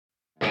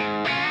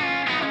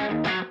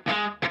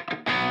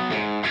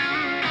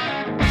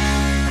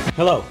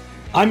Hello,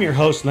 I'm your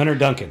host, Leonard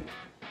Duncan.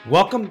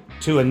 Welcome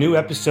to a new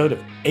episode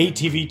of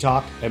ATV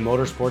Talk and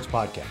Motorsports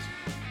Podcast.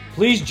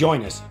 Please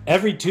join us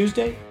every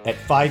Tuesday at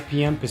 5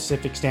 p.m.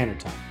 Pacific Standard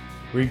Time.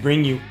 We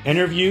bring you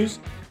interviews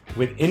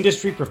with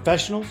industry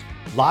professionals,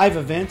 live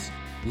events,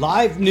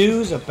 live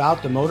news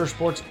about the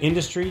motorsports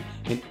industry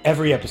in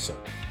every episode.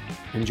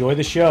 Enjoy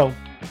the show.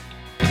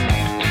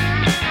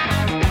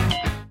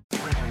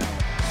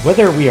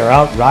 Whether we are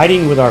out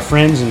riding with our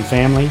friends and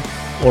family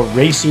or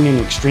racing in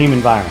extreme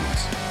environments,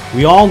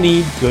 we all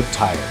need good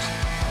tires.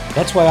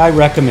 That's why I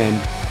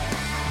recommend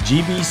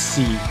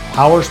GBC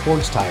Power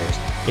Sports Tires,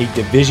 a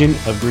division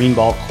of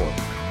Greenball Corp.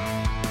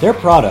 Their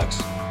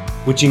products,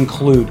 which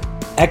include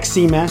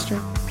XC Master,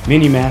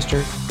 Mini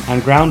Master,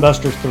 and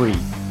Groundbuster 3,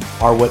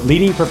 are what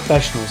leading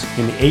professionals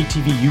in the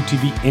ATV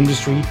UTV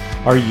industry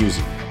are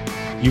using.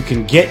 You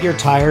can get your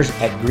tires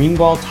at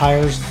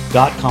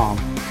greenballtires.com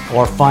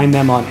or find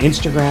them on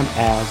Instagram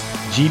as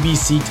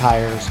GBC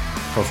Tires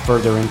for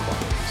further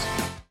inquiries.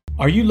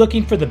 Are you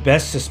looking for the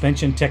best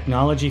suspension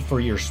technology for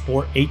your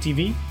sport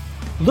ATV?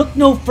 Look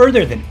no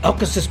further than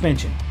Elka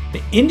Suspension,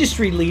 the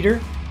industry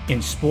leader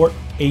in sport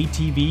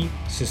ATV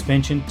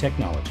suspension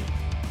technology.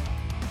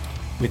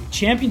 With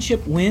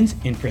championship wins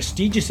in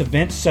prestigious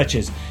events such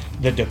as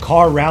the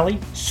Dakar Rally,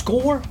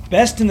 SCORE,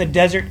 Best in the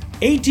Desert,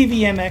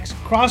 ATV MX,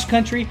 Cross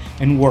Country,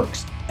 and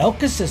Works,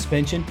 Elka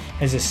Suspension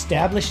has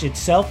established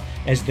itself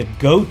as the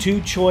go-to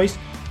choice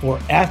for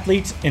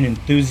athletes and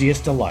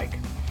enthusiasts alike.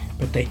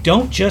 But they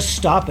don't just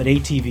stop at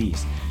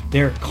ATVs.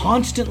 They're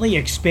constantly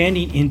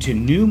expanding into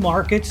new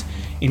markets,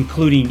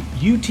 including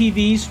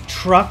UTVs,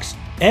 trucks,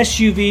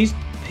 SUVs,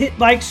 pit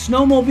bikes,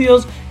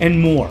 snowmobiles, and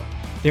more.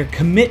 Their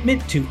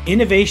commitment to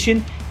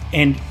innovation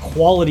and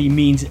quality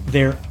means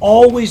they're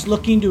always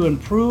looking to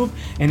improve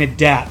and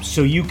adapt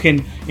so you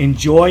can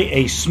enjoy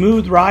a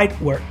smooth ride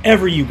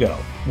wherever you go.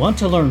 Want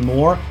to learn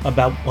more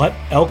about what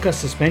Elka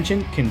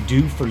Suspension can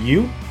do for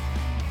you?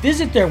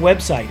 Visit their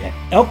website at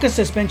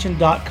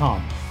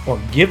elkasuspension.com or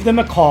give them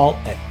a call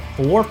at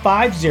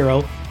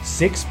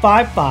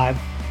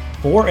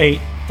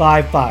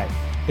 450-655-4855.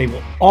 They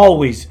will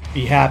always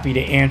be happy to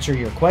answer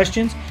your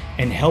questions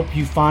and help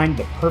you find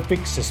the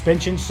perfect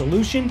suspension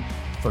solution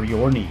for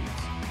your needs.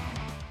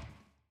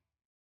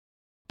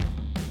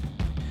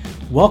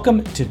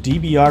 Welcome to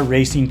DBR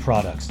Racing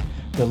Products,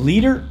 the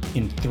leader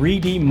in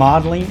 3D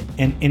modeling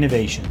and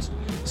innovations.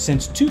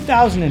 Since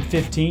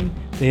 2015,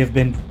 they have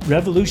been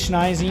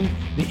revolutionizing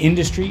the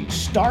industry,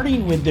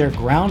 starting with their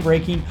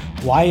groundbreaking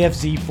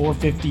YFZ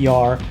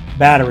 450R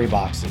battery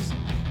boxes.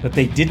 But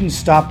they didn't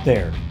stop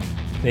there.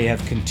 They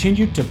have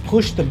continued to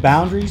push the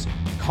boundaries,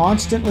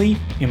 constantly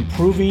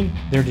improving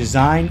their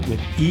design with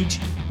each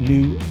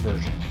new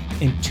version.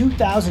 In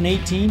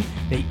 2018,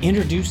 they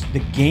introduced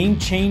the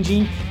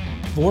game-changing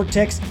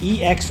Vortex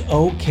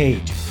EXO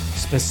cage,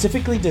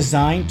 specifically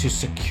designed to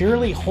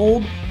securely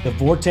hold the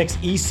Vortex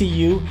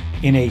ECU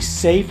in a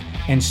safe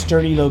and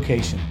sturdy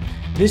location.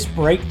 This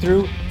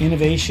breakthrough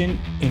innovation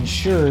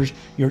ensures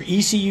your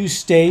ECU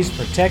stays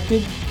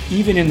protected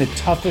even in the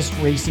toughest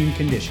racing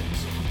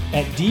conditions.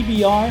 At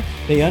DBR,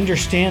 they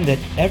understand that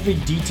every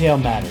detail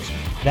matters.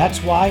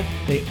 That's why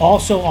they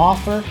also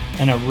offer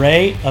an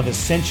array of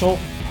essential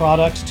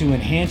products to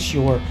enhance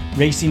your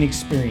racing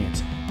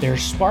experience. Their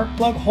spark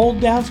plug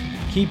hold downs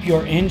keep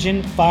your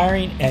engine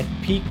firing at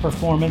peak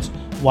performance,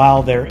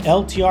 while their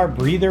LTR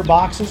breather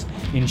boxes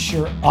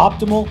ensure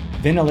optimal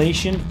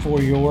ventilation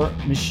for your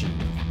machine.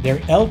 Their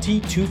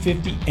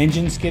LT250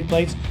 engine skid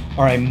plates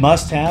are a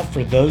must-have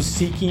for those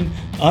seeking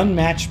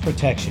unmatched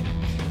protection.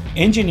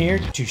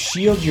 Engineered to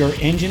shield your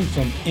engine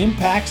from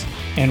impacts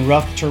and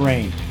rough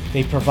terrain,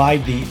 they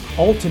provide the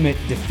ultimate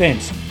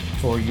defense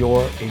for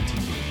your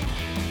ATV.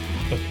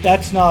 But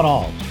that's not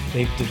all.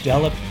 They've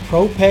developed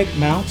ProPeg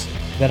mounts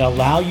that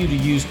allow you to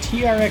use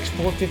TRX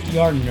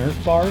 450R Nerf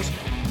bars,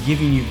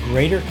 giving you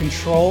greater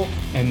control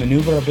and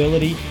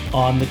maneuverability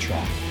on the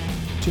track.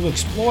 To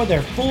explore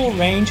their full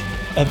range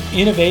of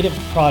innovative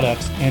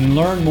products and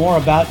learn more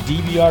about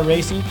DBR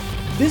Racing,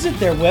 visit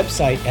their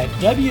website at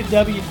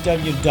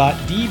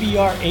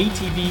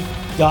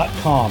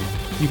www.dbratv.com.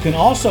 You can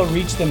also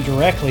reach them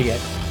directly at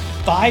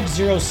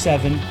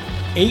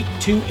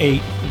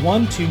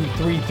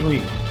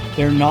 507-828-1233.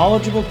 Their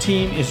knowledgeable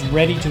team is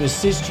ready to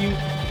assist you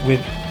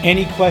with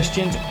any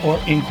questions or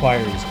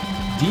inquiries.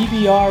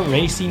 DBR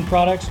Racing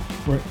Products,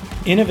 where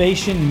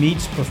innovation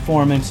meets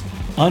performance.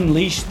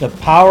 Unleash the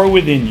power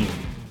within you.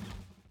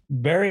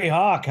 Barry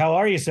Hawk, how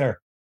are you, sir?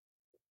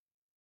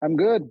 I'm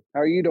good. How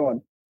are you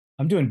doing?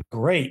 I'm doing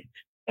great.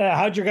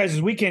 How'd your guys'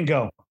 weekend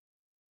go?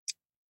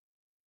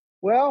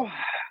 Well,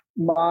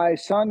 my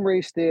son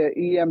raced the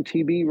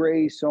EMTB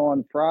race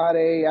on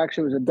Friday.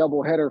 Actually, it was a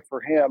doubleheader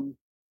for him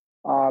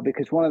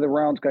because one of the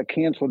rounds got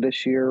canceled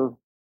this year.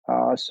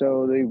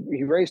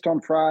 He raced on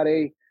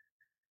Friday,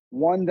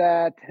 won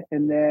that,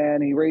 and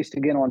then he raced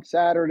again on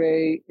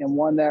Saturday and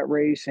won that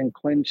race and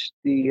clinched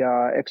the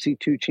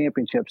XC2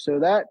 championship. So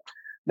that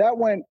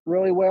went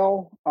really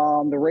well.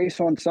 The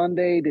race on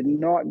Sunday did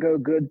not go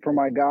good for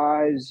my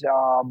guys.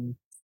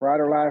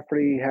 Ryder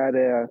Lafferty had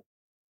a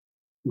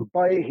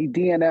but he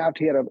DNF'd.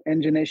 He had an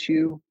engine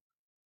issue.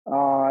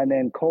 And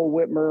then Cole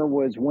Whitmer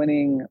was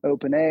winning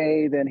Open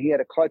A. Then he had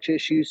a clutch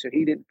issue, so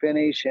he didn't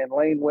finish. And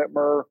Lane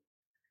Whitmer,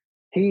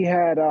 he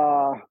had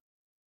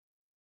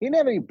he didn't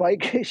have any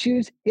bike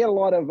issues. He had a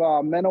lot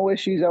of mental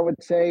issues, I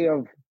would say,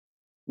 of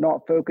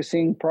not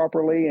focusing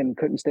properly and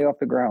couldn't stay off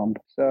the ground.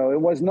 So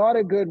it was not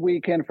a good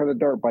weekend for the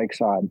dirt bike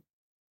side.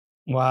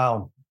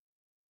 Wow.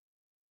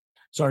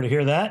 Sorry to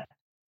hear that.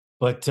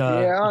 But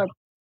yeah,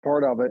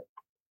 part of it.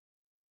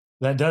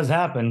 That does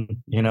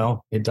happen.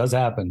 It does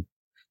happen.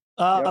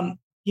 Yep.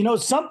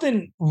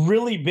 Something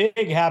really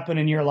big happened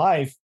in your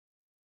life,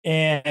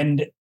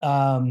 and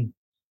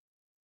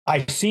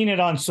I've seen it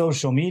on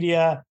social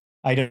media.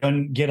 I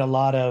don't get a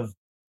lot of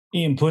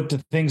input to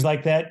things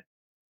like that.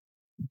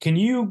 Can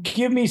you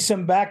give me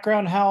some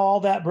background how all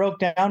that broke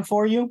down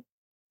for you?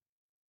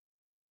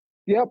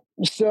 Yep.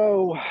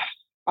 So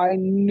I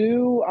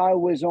knew I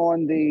was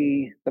on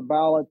the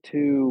ballot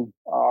to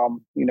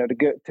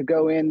to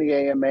go in the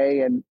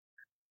AMA, and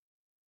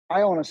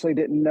I honestly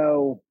didn't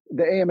know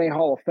the AMA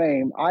Hall of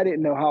Fame. I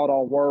didn't know how it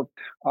all worked.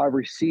 I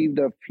received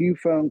a few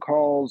phone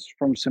calls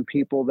from some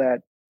people that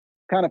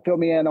kind of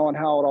filled me in on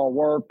how it all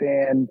worked,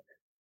 and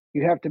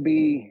you have to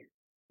be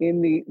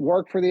in the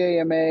work for the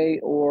AMA,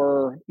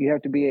 or you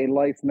have to be a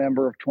life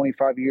member of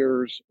 25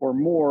 years or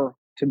more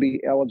to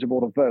be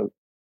eligible to vote.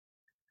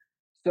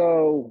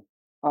 So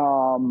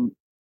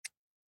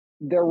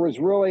there was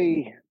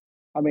really,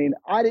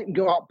 I didn't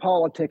go out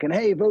politicking,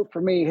 hey, vote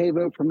for me, hey,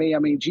 vote for me.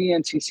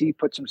 GNCC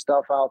put some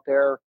stuff out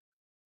there.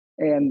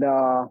 And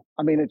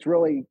it's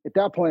really, at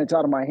that point, it's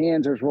out of my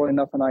hands. There's really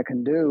nothing I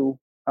can do.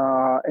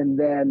 And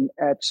then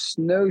at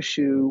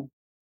Snowshoe,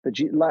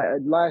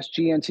 last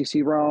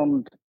GNCC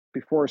round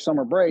before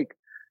summer break,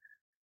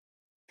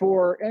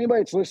 for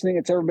anybody that's listening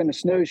that's ever been to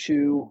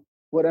Snowshoe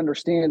would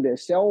understand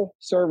this. Cell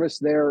service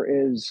there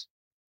is,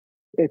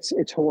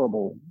 it's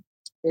horrible.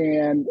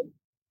 And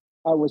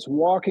I was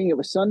walking, it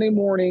was Sunday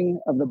morning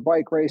of the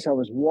bike race. I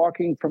was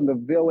walking from the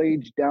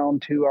village down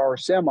to our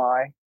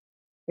semi,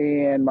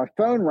 and my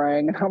phone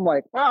rang, and I'm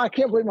like, wow, I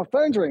can't believe my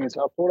phone's ringing.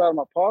 So I pulled it out of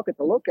my pocket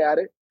to look at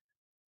it,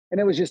 and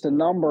it was just a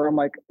number. I'm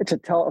like,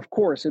 of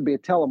course, it'd be a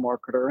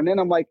telemarketer. And then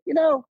I'm like,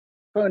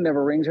 phone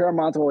never rings here. I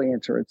might as well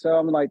answer it. So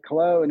I'm like,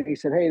 hello. And he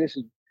said, hey, this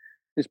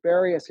is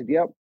Barry. I said,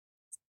 yep,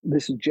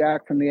 this is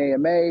Jack from the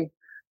AMA.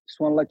 Just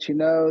want to let you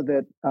know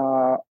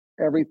that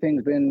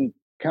everything's been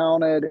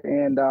counted,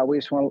 and I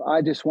just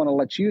want to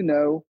let you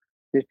know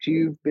that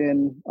you've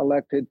been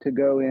elected to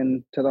go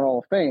into the Hall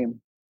of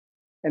Fame.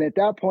 And at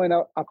that point,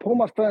 I pull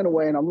my phone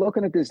away, and I'm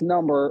looking at this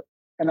number,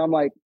 and I'm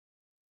like,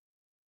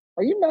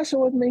 are you messing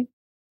with me?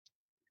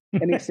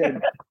 And he said,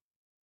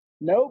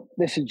 nope,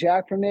 this is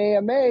Jack from the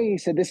AMA. He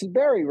said, this is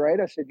Barry, right?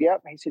 I said,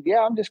 yep. He said, yeah,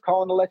 I'm just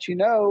calling to let you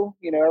know,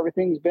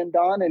 everything's been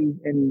done,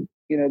 and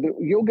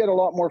you'll get a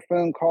lot more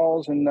phone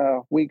calls in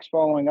the weeks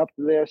following up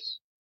to this,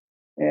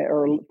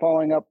 or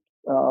following up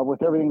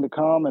with everything to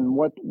come and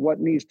what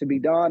needs to be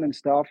done and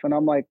stuff. And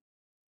I'm like,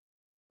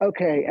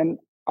 okay. And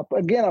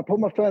again, I put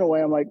my phone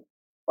away. I'm like,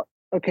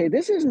 okay,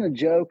 this isn't a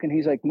joke. And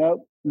he's like,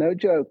 nope, no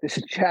joke. This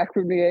is Jack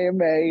from the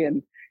AMA.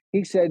 And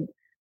he said,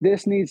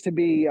 this needs to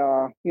be,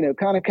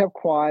 kind of kept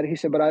quiet. He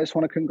said, but I just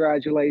want to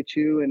congratulate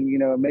you,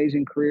 and,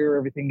 amazing career,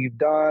 everything you've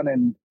done.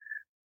 And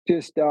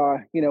just,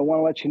 want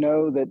to let you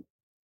know that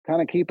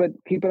kind of keep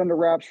it under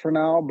wraps for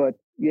now. But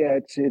yeah,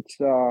 it's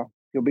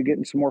you'll be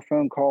getting some more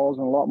phone calls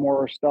and a lot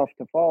more stuff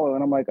to follow.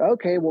 And I'm like,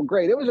 okay, well,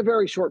 great. It was a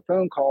very short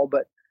phone call,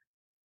 but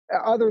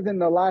other than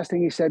the last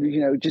thing he said,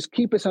 just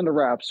keep us under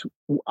wraps.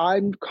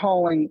 I'm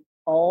calling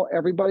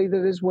everybody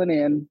that has went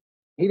in.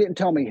 He didn't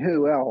tell me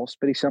who else,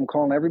 but he said, I'm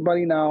calling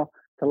everybody now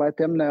to let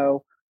them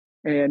know.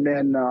 And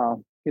then,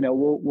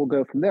 we'll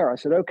go from there. I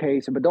said, okay.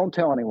 He said, but don't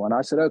tell anyone.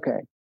 I said, okay.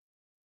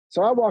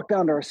 So I walked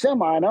down to our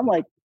semi, and I'm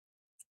like,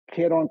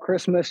 kid on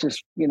Christmas,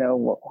 just,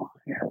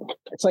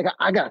 it's like,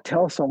 I got to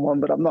tell someone,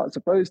 but I'm not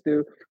supposed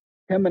to.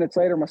 10 minutes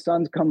later, my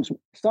son comes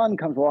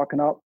walking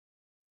up,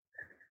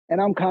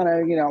 and I'm kind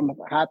of, I'm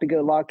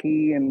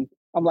happy-go-lucky. And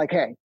I'm like,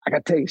 hey, I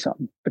got to tell you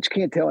something, but you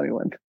can't tell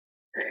anyone.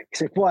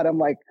 He's like, what? I'm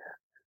like,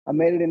 I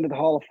made it into the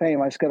Hall of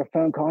Fame. I just got a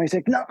phone call. He's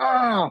like,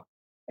 no.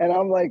 And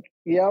I'm like,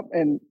 yep.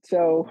 And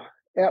so,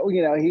 he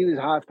was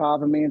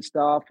high-fiving me and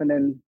stuff. And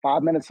then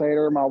 5 minutes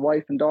later, my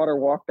wife and daughter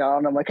walked out,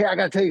 and I'm like, hey, I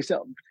got to tell you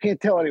something.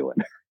 Can't tell anyone.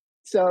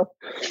 So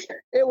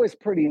it was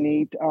pretty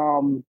neat.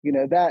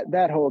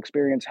 That whole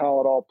experience, how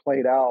it all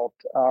played out,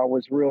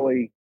 was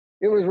really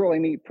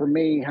neat for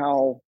me.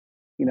 How,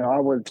 I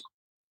was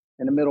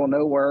in the middle of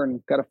nowhere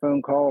and got a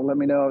phone call and let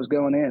me know I was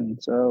going in.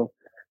 So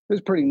it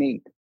was pretty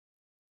neat.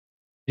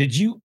 Did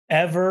you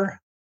ever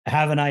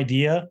have an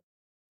idea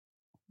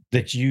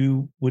that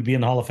you would be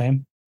in the Hall of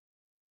Fame?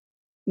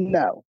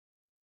 No,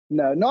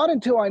 not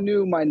until I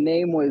knew my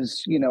name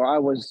was, I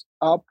was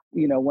up,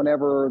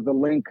 whenever the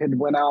link had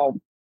went out.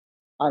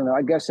 I don't know,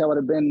 I guess that would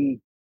have been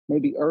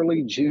maybe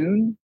early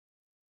June.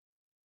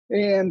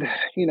 And,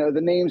 the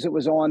names that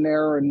was on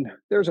there, and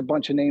there's a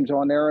bunch of names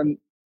on there. And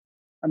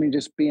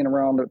just being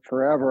around it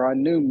forever, I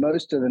knew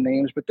most of the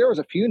names, but there was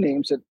a few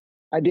names that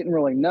I didn't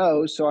really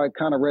know. So I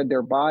kind of read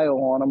their bio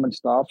on them and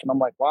stuff. And I'm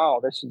like, wow,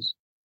 this is,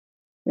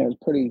 it's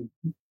pretty,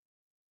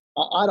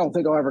 I don't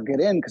think I'll ever get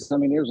in because I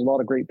mean, there's a lot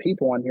of great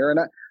people on here. And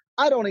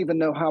I don't even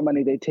know how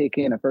many they take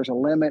in, if there's a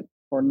limit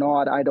or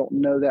not. I don't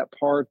know that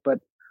part, but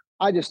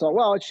I just thought,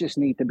 well, it's just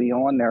neat to be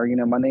on there.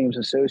 My name's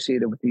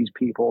associated with these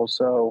people.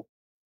 So,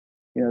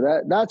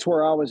 that's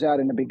where I was at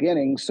in the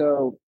beginning.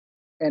 So,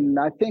 and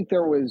I think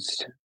there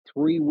was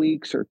 3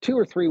 weeks or 2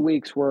 or 3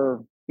 weeks where,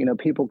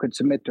 people could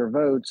submit their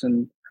votes.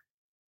 And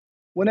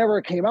whenever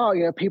it came out,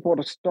 people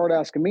would start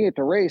asking me at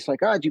the race, like,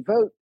 how'd you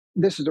vote?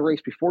 This is the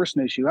race before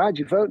Snowshoe. How'd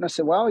you vote? And I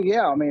said, well,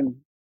 yeah, I mean,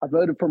 I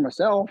voted for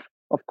myself.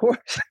 Of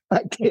course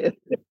I did.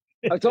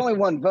 It's only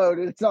one vote.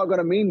 It's not going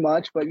to mean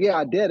much, but yeah,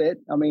 I did it.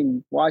 I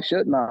mean, why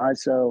shouldn't I?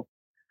 So,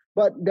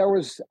 but there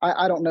was,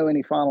 I don't know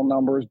any final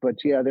numbers, but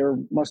yeah, there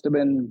must have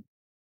been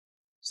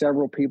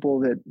several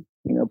people that,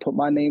 put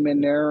my name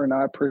in there, and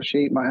I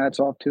appreciate, my hats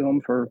off to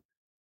them for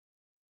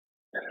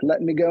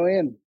letting me go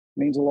in. It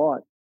means a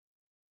lot.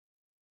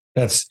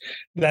 That's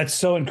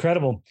so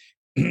incredible.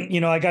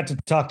 I got to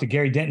talk to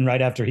Gary Denton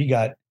right after he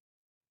got,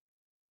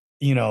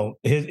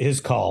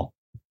 his call.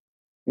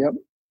 Yep.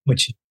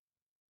 Which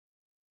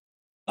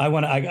I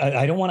want to,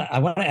 I don't want to, I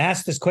want to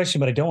ask this question,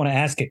 but I don't want to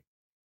ask it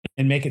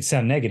and make it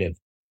sound negative.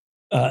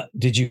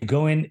 Did you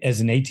go in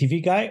as an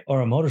ATV guy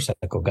or a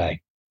motorcycle guy?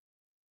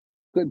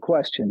 Good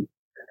question.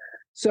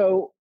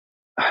 So,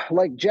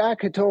 like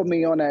Jack had told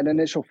me on that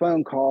initial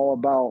phone call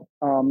about,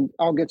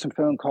 I'll get some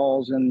phone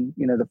calls and,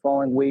 the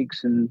following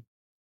weeks, and,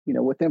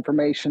 with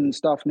information,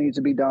 stuff needs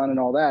to be done and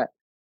all that.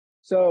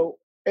 So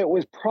it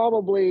was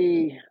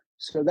probably,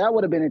 so that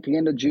would have been at the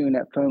end of June,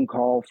 that phone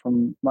call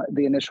from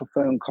the initial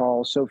phone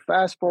call. So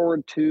fast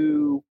forward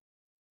to,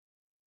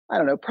 I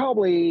don't know,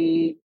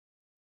 probably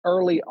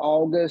early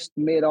August,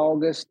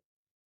 mid-August,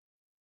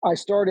 I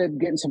started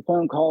getting some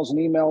phone calls and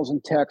emails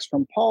and texts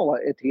from Paula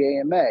at the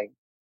AMA.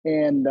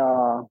 And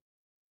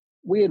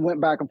we had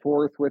went back and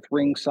forth with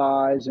ring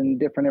size and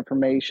different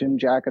information,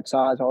 jacket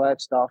size, all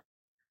that stuff.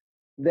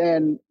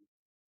 Then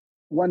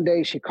one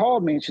day she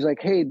called me and she's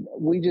like, hey,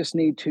 we just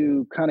need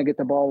to kind of get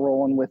the ball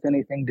rolling with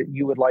anything that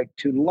you would like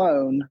to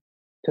loan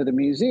to the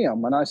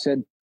museum. And I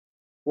said,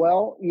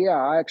 well, yeah,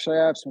 I actually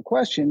have some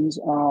questions.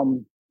 I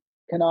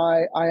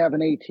have an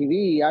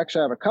ATV. I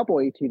actually have a couple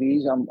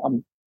ATVs.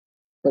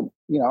 But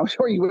I'm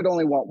sure you would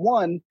only want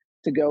one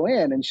to go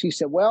in. And she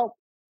said, well,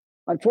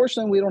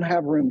 unfortunately, we don't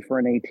have room for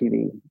an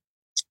ATV.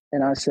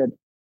 And I said,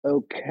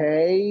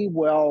 okay,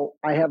 well,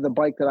 I have the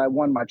bike that I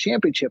won my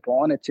championship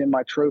on. It's in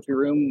my trophy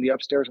room, the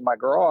upstairs in my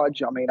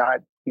garage. I mean, I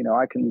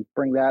can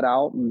bring that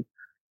out, and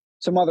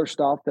some other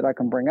stuff that I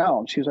can bring out.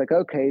 And she was like,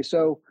 okay.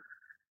 So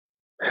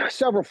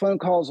several phone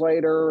calls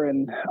later,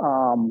 and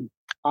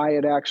I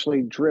had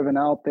actually driven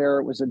out there.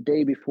 It was a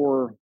day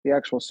before the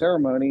actual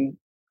ceremony.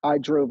 I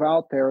drove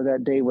out there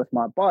that day with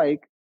my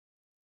bike,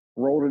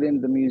 rolled it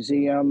into the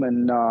museum,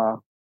 and I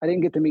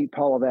didn't get to meet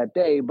Paula that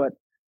day, but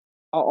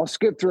I'll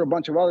skip through a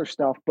bunch of other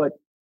stuff. But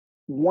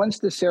once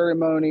the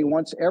ceremony,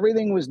 once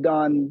everything was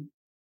done,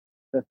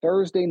 the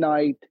Thursday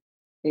night,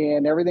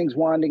 and everything's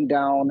winding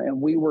down,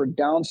 and we were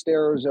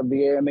downstairs of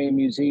the AMA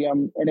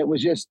museum, and it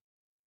was just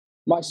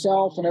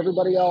myself and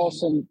everybody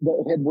else and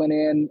that had went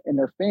in, and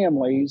their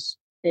families,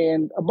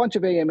 and a bunch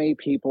of AMA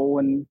people,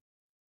 and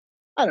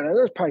I don't know,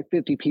 there's probably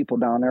 50 people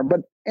down there.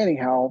 But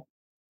anyhow,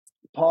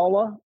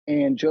 Paula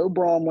and Joe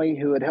Bromley,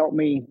 who had helped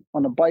me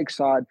on the bike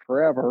side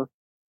forever,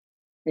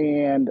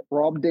 and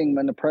Rob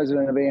Dingman, the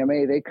president of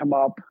AMA, they come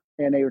up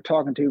and they were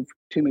talking to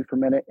me for a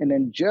minute. And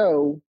then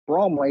Joe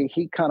Bromley,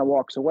 he kind of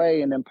walks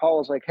away. And then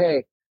Paula's like,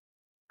 hey,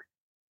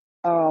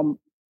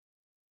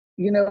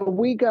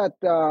 we got,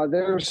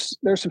 there's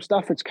some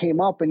stuff that's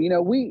came up, and,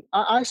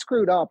 I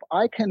screwed up.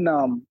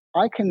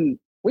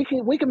 we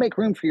can make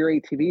room for your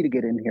ATV to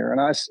get in here.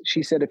 And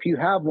she said, if you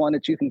have one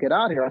that you can get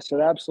out here. I said,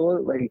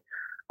 absolutely.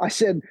 I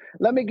said,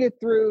 let me get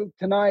through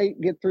tonight,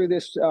 get through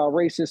this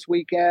race this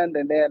weekend.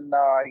 And then,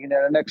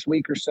 the next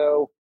week or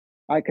so,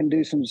 I can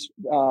do some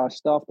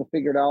stuff to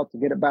figure it out, to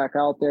get it back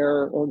out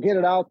there or get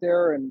it out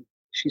there. And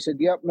she said,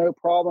 yep, no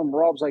problem.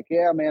 Rob's like,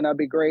 yeah, man, that'd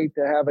be great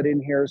to have it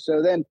in here.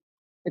 So then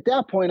at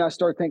that point, I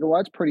start thinking, well,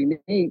 that's pretty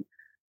neat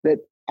that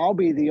I'll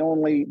be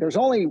there's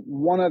only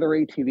one other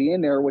ATV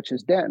in there, which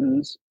is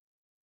Denton's.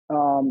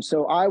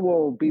 So I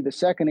will be the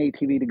second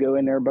ATV to go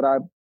in there, but I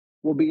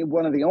will be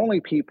one of the only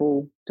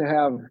people to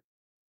have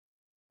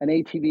an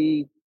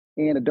ATV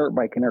and a dirt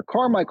bike in there.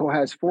 Carmichael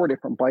has 4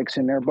 different bikes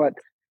in there, but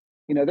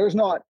there's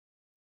not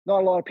a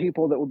lot of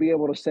people that will be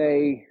able to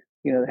say,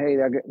 hey,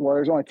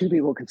 there's only 2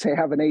 people who can say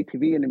have an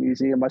ATV in the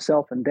museum,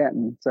 myself and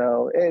Denton.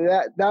 So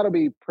that'll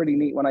be pretty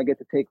neat when I get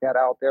to take that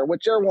out there,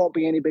 which there won't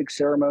be any big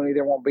ceremony.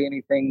 There won't be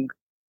anything,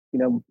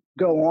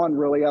 go on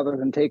really other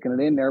than taking it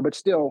in there, but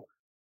still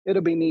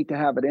it'll be neat to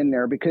have it in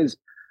there because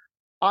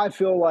I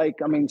feel like,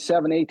 7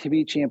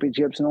 ATV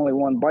championships and only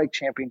 1 bike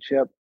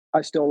championship.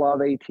 I still love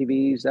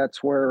ATVs.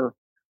 That's where,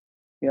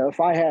 if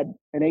I had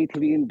an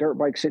ATV and dirt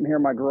bike sitting here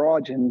in my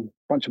garage and a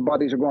bunch of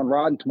buddies are going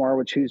riding tomorrow, I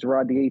would choose to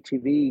ride the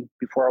ATV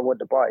before I would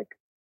the bike.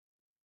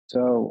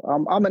 So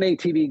I'm an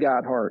ATV guy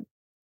at heart.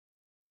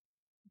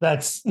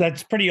 That's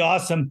pretty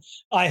awesome.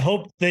 I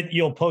hope that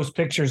you'll post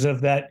pictures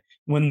of that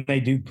when they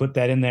do put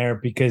that in there,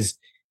 because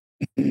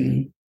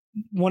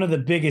one of the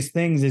biggest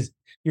things is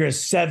you're a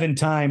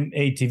 7-time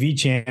ATV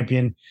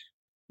champion.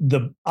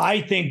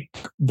 I think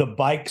the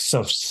bike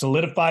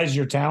solidifies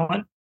your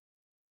talent,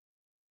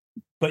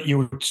 but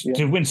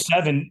to win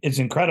 7 is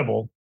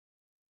incredible.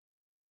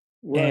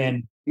 Right.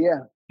 And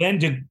yeah,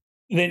 then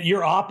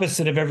you're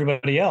opposite of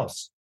everybody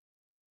else.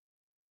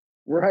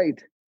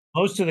 Right.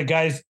 Most of the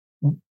guys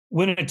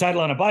win a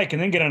title on a bike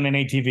and then get on an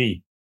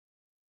ATV.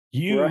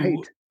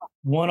 You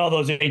won all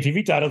those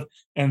ATV titles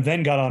and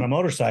then got on a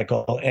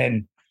motorcycle.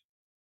 And,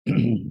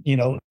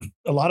 a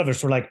lot of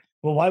us were like,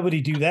 well, why would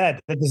he do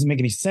that? That doesn't make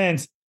any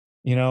sense.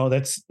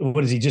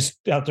 What is he just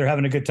out there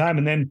having a good time?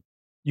 And then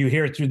you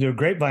hear it through the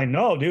grapevine.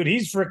 No, dude,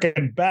 he's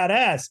freaking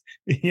badass.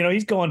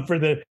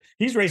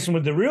 He's racing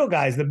with the real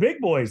guys, the big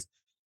boys.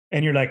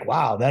 And you're like,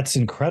 wow, that's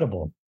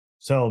incredible.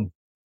 So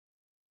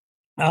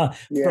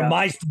from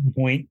my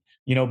standpoint,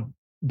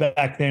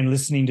 back then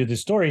listening to the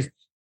stories,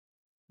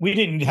 we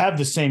didn't have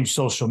the same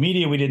social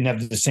media. We didn't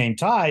have the same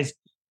ties.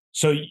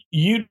 So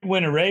you'd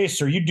win a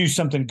race or you'd do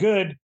something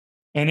good,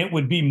 and it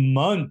would be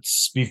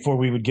months before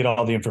we would get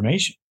all the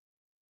information.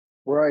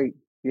 Right.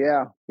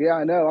 Yeah. Yeah,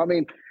 I know. I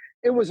mean,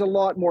 it was a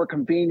lot more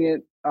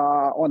convenient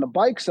on the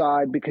bike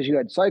side because you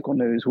had Cycle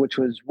News, which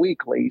was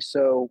weekly.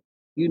 So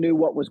you knew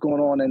what was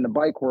going on in the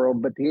bike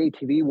world, but the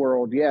ATV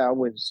world,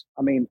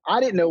 I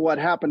didn't know what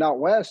happened out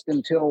West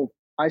until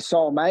I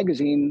saw a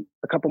magazine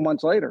a couple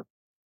months later.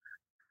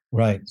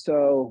 Right.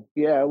 So,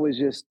 it was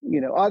just,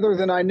 other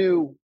than I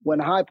knew when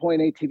High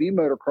Point ATV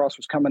motocross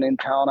was coming in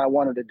town, I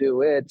wanted to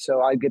do it.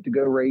 So I'd get to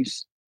go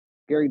race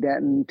Gary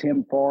Denton,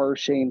 Tim Farr,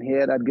 Shane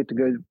Hitt. I'd get to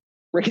go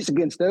race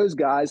against those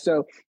guys.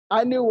 So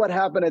I knew what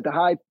happened at the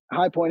High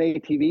Point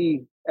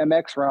ATV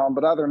MX round.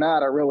 But other than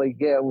that,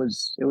 it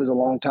was a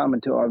long time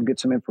until I would get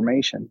some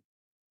information.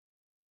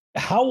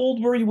 How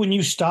old were you when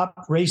you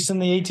stopped racing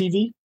the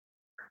ATV?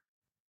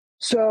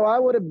 So I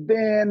would have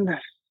been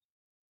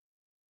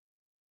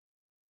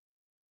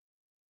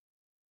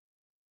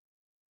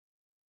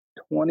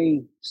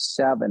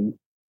 27.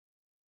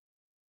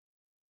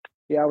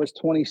 Yeah, I was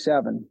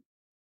 27.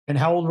 And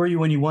how old were you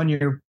when you won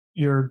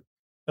your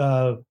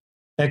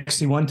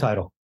XC1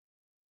 title?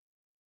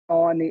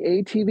 On the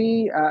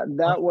ATV,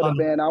 that would have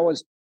been, I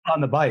was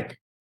on the bike.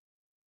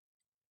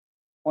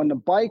 On the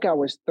bike, I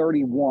was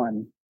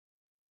 31.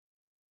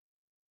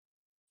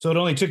 So it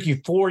only took you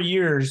 4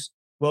 years,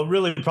 well,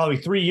 really probably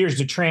 3 years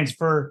to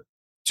transfer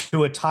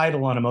to a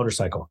title on a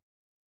motorcycle.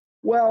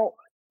 Well,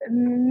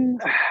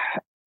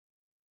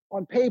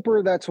 on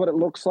paper, that's what it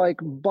looks like.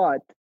 But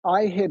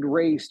I had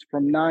raced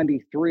from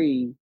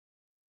 93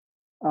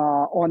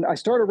 I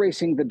started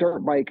racing the dirt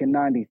bike in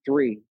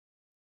 93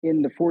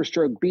 in the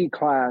 4-stroke B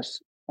class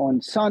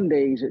on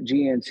Sundays at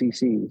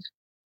GNCCs.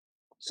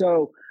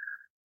 So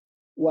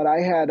what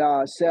I had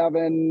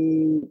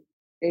 7,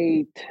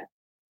 8,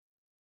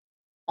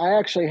 I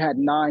actually had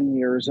 9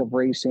 years of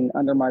racing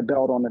under my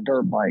belt on the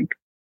dirt bike.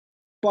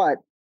 But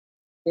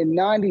in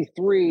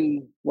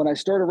 93, when I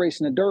started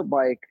racing the dirt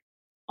bike,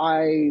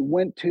 I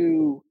went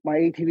to my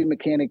ATV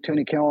mechanic,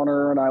 Tony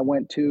Kellner, and I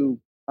went to,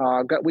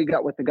 we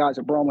got with the guys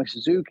at Bromley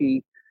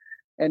Suzuki,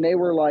 and they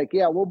were like,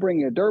 yeah, we'll bring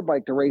you a dirt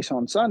bike to race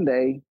on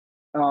Sunday,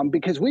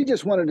 because we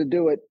just wanted to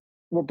do it.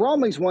 Well,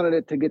 Bromley's wanted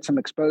it to get some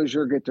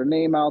exposure, get their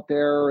name out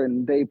there,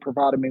 and they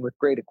provided me with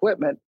great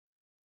equipment.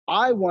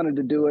 I wanted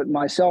to do it.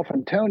 Myself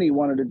and Tony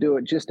wanted to do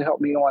it just to help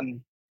me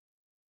on.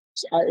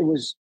 It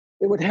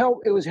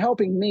was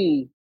helping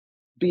me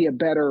be a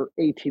better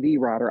ATV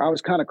rider. I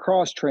was kind of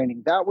cross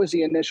training. That was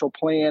the initial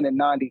plan in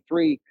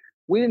 93.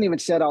 We didn't even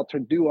set out to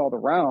do all the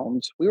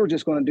rounds. We were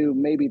just going to do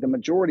maybe the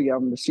majority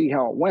of them to see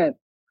how it went,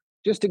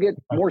 just to get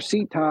more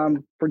seat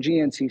time for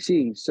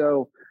GNCC.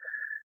 So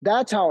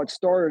that's how it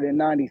started in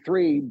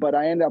 93. But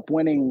I ended up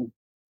winning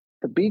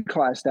the B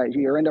class that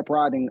year, ended up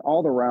riding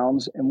all the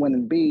rounds and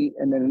winning B.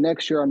 And then the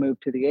next year I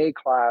moved to the A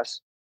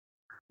class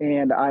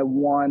and I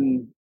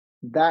won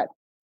that.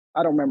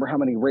 I don't remember how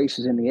many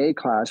races in the A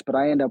class, but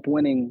I ended up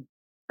winning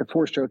the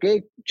 4-stroke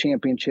A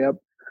championship.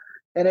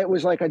 And it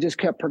was like I just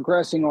kept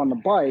progressing on the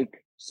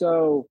bike.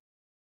 So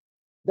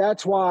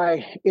that's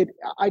why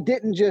I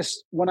didn't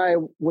just, when I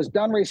was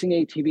done racing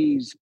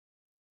ATVs,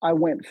 I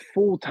went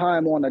full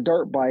time on a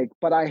dirt bike,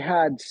 but I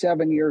had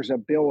 7 years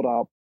of build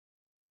up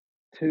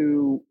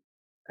to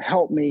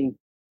help me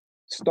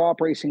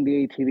stop racing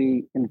the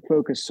ATV and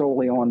focus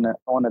solely on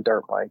the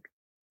dirt bike.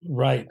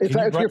 Right. If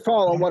you're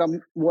following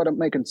what I'm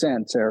making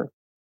sense there.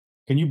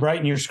 Can you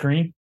brighten your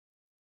screen?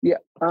 Yeah.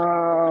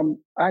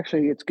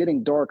 Actually, it's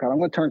getting dark out. I'm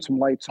going to turn some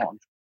lights on.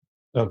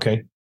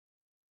 Okay.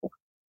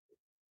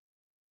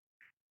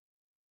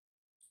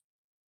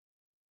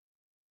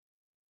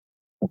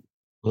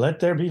 Let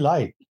there be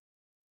light.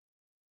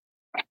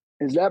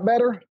 Is that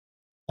better?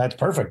 That's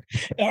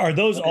perfect. Are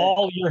those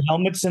all your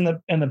helmets in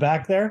the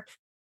back there?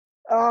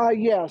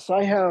 Yes,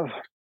 I have.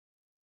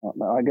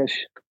 I guess.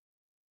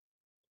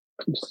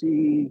 Let's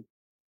see.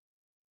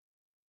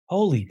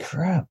 Holy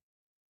crap.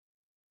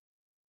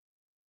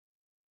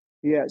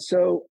 Yeah.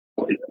 So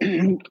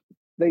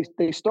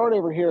they start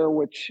over here,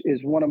 which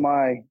is one of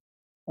my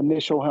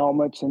initial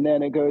helmets, and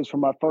then it goes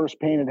from my first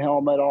painted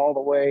helmet all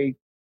the way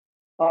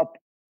up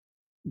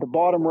the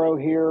bottom row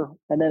here,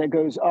 and then it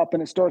goes up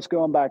and it starts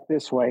going back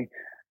this way.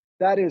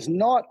 That is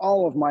not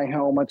all of my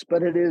helmets,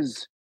 but it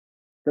is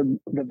the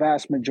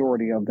vast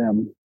majority of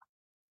them.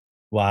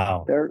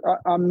 Wow.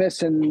 I'm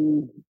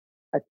missing,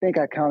 I think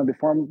I counted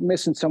before, I'm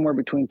missing somewhere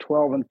between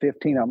 12 and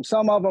 15 of them.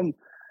 Some of them,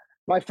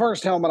 my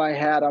first helmet I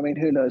had, I mean,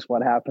 who knows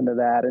what happened to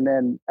that. And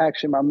then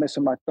actually I'm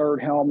missing my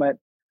third helmet.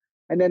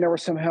 And then there were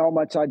some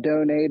helmets I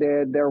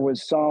donated. There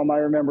was some, I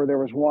remember there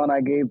was one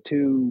I gave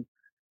to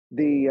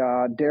the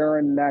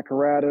Darren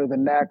Nacarado, the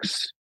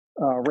Next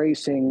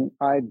Racing.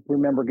 I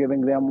remember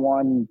giving them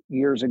one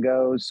years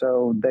ago.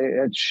 So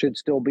it should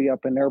still be up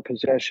in their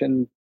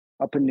possession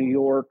up in New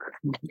York.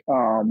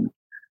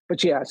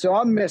 But yeah, so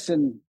I'm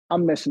missing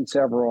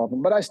several of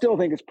them, but I still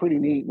think it's pretty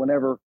neat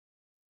whenever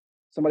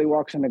somebody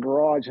walks in the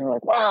garage and they're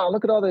like, wow,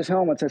 look at all those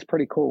helmets. That's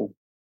pretty cool.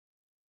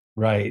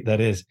 Right. That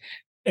is.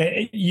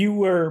 You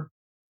were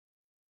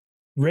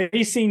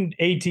racing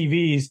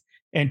ATVs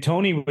and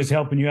Tony was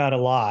helping you out a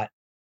lot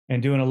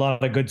and doing a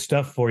lot of good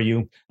stuff for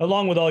you,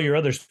 along with all your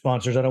other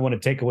sponsors. I don't want to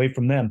take away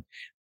from them.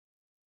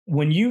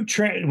 When you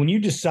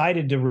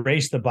decided to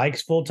race the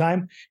bikes full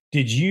time,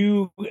 did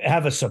you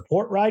have a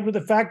support ride with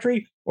the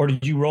factory or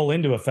did you roll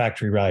into a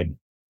factory ride?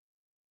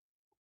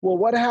 Well,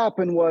 what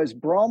happened was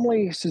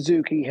Bromley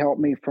Suzuki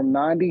helped me from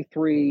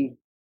 93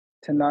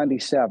 to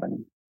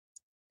 97.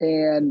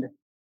 And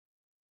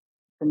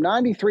from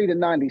 93 to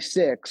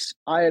 96,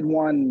 I had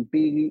won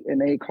B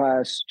and A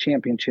class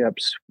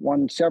championships,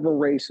 won several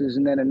races.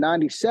 And then in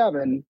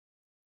 97,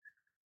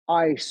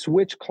 I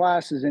switched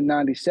classes in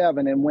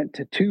 97 and went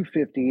to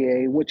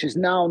 250A, which is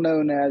now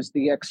known as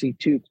the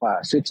XC2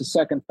 class. It's the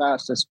second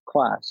fastest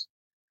class.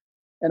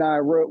 And I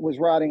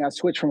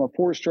switched from a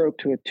 4-stroke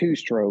to a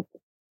 2-stroke.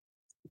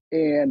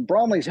 And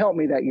Bromley's helped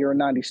me that year in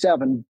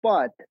 97.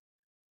 But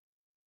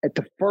at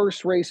the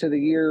first race of the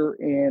year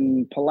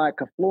in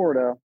Palatka,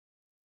 Florida,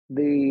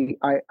 there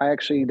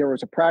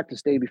was a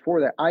practice day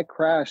before that. I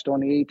crashed on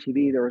the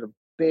ATV. There was a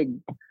big,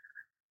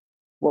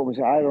 what was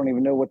it? I don't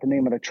even know what the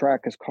name of the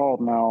track is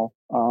called now.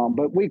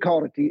 But we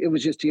called it it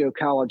was just the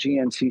Ocala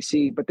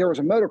GNCC. But there was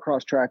a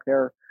motocross track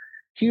there,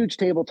 huge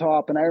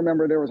tabletop. And I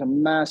remember there was a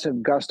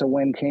massive gust of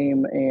wind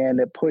came and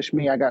it pushed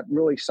me. I got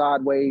really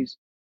sideways,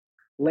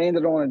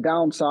 landed on a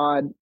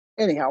downside.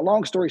 Anyhow,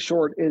 long story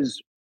short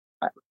is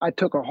I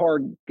took a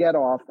hard get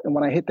off. And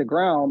when I hit the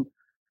ground,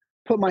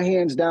 put my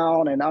hands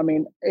down, and I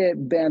mean,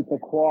 it bent the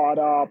quad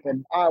up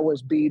and I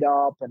was beat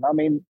up. And I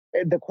mean,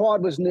 the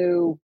quad was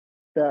new,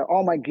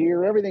 all my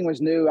gear, everything was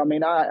new. I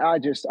mean, I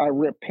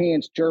ripped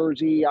pants,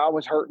 jersey. I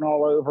was hurting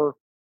all over.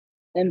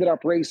 Ended up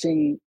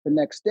racing the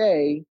next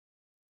day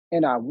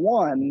and I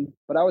won,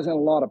 but I was in a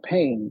lot of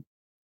pain.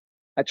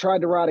 I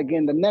tried to ride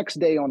again the next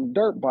day on the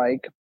dirt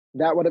bike.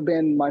 That would have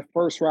been my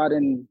first ride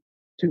in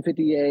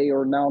 250A,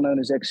 or now known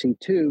as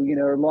XC2. You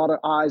know, a lot of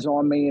eyes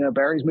on me. You know,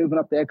 Barry's moving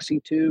up to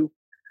XC2.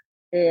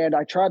 And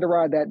I tried to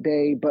ride that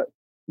day, but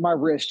my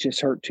wrist just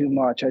hurt too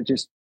much.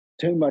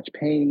 Too much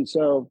pain.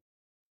 So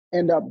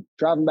end up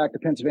driving back to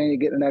Pennsylvania,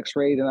 getting an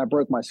x-rayed, and I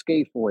broke my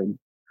scaphoid.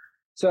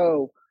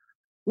 So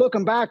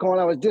looking back on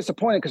it, I was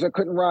disappointed because I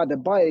couldn't ride the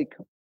bike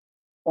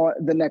on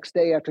the next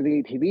day after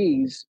the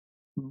ATVs.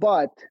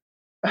 But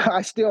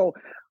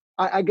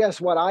I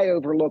guess what I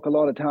overlook a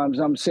lot of times,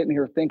 I'm sitting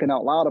here thinking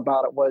out loud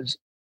about it, was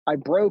I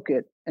broke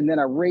it and then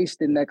I raced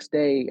the next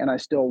day and I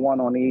still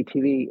won on the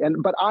ATV.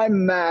 But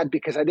I'm mad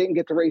because I didn't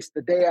get to race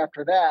the day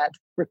after that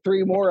for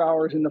 3 more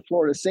hours in the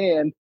Florida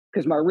sand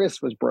because my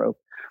wrist was broke.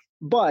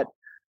 But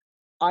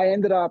I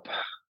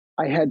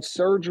had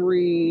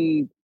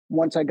surgery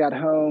once I got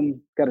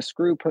home, got a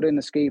screw put in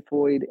the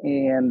scaphoid,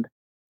 and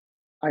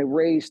I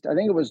raced, I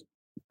think it was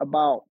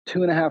about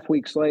 2.5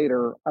 weeks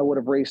later, I would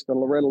have raced the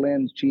Loretta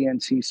Lynn's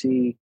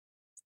GNCC.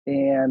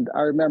 And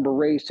I remember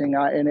racing,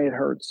 and it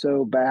hurt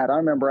so bad. I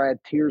remember I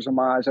had tears in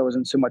my eyes. I was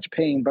in so much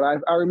pain. But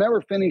I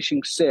remember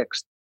finishing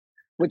 6th,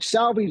 which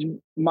salvaged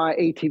my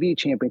ATV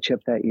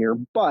championship that year.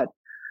 But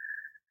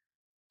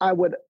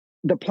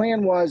the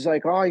plan was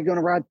like, oh, you're going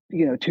to ride,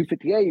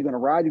 250A, you're going to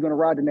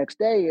ride the next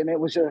day. And it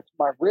was just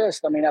my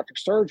wrist. I mean, after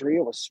surgery,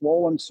 it was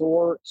swollen,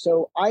 sore.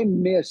 So I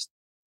missed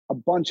a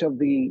bunch of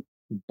the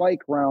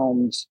bike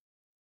rounds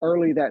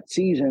early that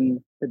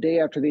season, the day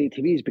after the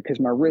ATVs, because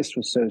my wrist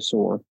was so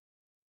sore.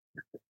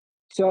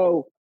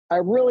 So I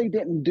really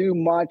didn't do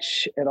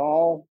much at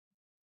all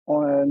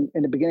in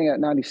the beginning of that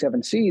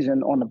 97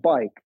 season on the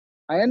bike.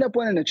 I ended up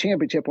winning a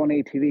championship on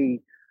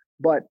ATV,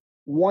 but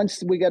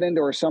once we got into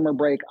our summer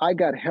break, I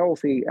got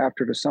healthy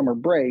after the summer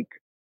break.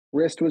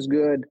 Wrist was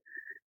good.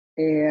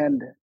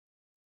 And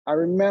I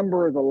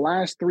remember the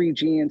last 3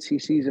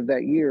 GNCCs of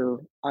that year,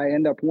 I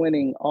ended up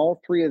winning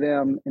all 3 of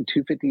them in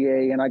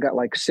 250A, and I got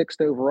like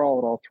 6th overall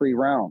at all 3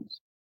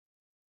 rounds.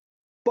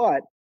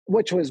 But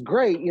which was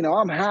great.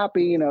 I'm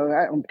happy,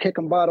 I'm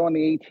kicking butt on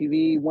the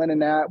ATV,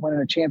 winning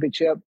a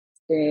championship.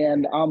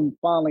 and I'm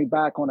finally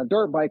back on a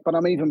dirt bike, but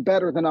I'm even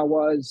better than I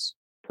was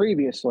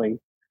previously.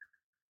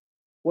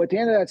 Well, at the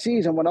end of that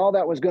season, when all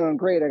that was going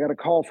great, I got a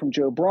call from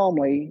Joe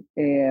Bromley,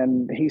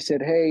 and he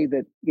said, "Hey,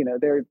 that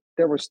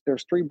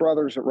there's three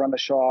brothers that run the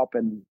shop,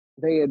 and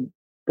they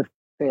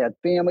had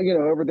family,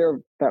 over there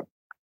that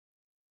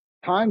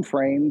time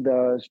frame,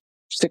 the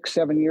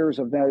 6-7 years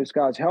of those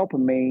guys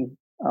helping me.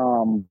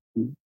 Um,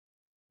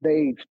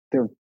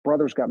 their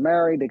brothers got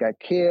married, they got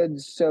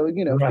kids, so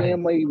Right.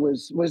 family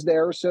was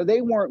there, so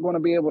they weren't going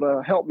to be able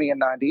to help me in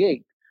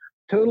 '98.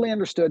 Totally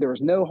understood. There was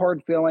no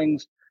hard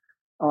feelings.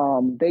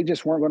 They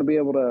just weren't going to be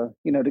able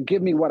to, to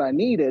give me what I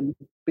needed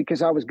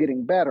because I was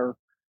getting better.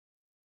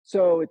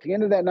 So at the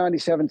end of that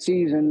 '97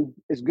 season,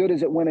 as good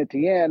as it went at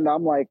the end,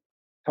 I'm like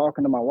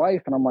talking to my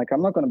wife, and I'm like,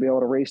 I'm not going to be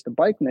able to race the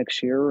bike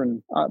next year,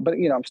 and but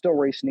I'm still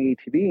racing the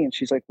ATV, and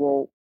she's like,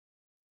 well,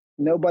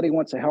 nobody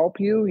wants to help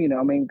you,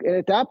 I mean, and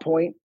at that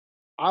point,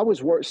 I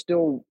was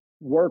still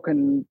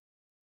working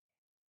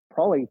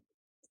probably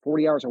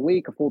 40 hours a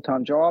week, a full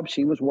time job.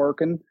 She was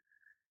working.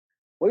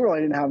 We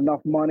really didn't have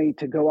enough money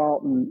to go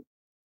out and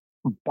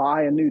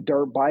buy a new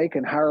dirt bike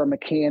and hire a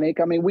mechanic.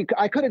 I mean,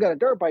 I could have got a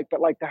dirt bike,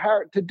 but like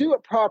to do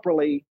it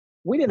properly,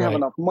 we didn't have Right.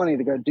 enough money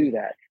to go do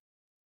that.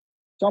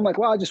 So I'm like,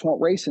 well, I just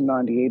won't race in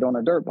 '98 on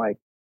a dirt bike.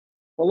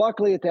 Well,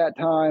 luckily at that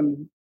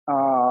time,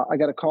 I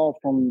got a call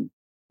from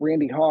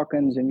Randy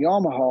Hawkins and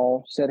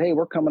Yamaha, said, hey,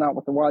 we're coming out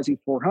with the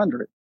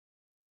YZ400.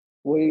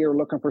 We are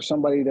looking for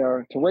somebody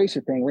to race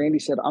the thing. Randy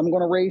said, I'm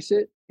going to race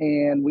it,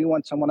 and we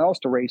want someone else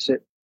to race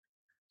it.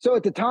 So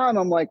at the time,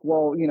 I'm like,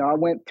 well, I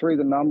went through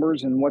the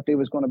numbers and what they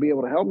was going to be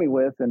able to help me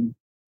with. And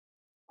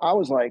I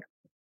was like,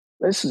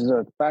 this is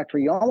a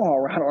factory Yamaha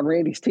ride on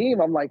Randy's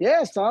team. I'm like,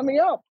 yeah, sign me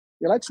up.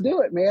 Yeah, let's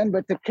do it, man.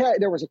 But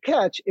there was a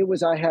catch. It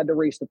was I had to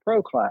race the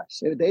pro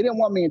class. They didn't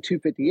want me in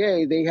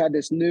 250A. They had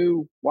this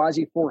new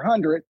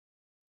YZ400,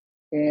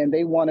 and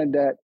they wanted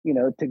that,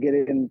 to get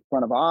it in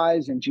front of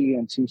Eyes and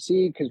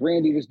GNCC because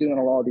Randy was doing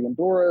a lot of the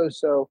Enduros.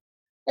 So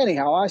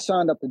anyhow, I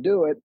signed up to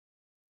do it.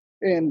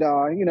 And,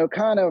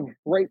 kind of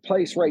right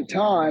place, right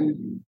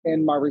time.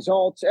 And my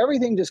results,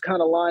 everything just kind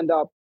of lined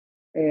up.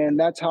 And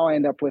that's how I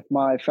ended up with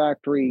my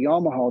factory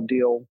Yamaha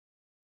deal,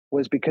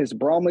 was because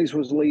Bromley's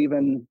was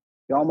leaving.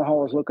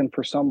 Yamaha was looking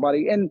for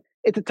somebody. And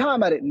at the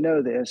time, I didn't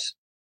know this,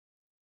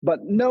 but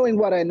knowing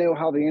what I know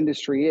how the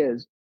industry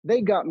is,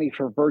 they got me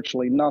for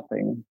virtually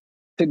nothing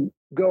to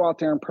go out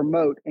there and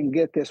promote and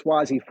get this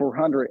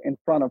YZ400 in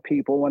front of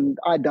people. And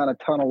I'd done a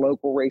ton of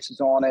local races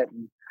on it.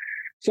 And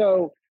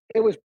so it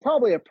was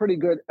probably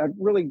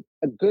really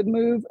a good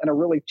move and a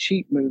really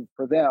cheap move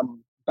for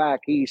them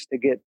back east to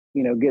get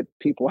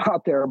people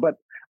out there. But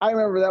I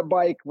remember that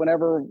bike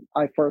whenever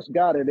I first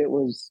got it, it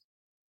was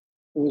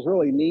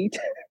really neat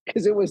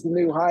because it was the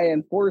new high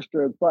end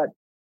 4-stroke, but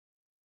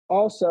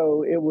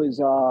also it was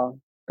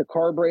the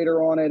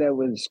carburetor on it. It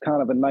was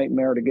kind of a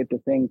nightmare to get the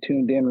thing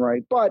tuned in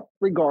right. But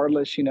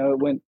regardless, it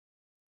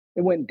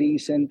went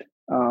decent.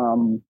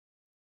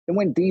 It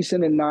went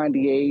decent in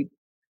 '98.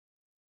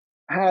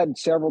 Had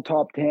several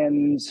top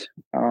tens,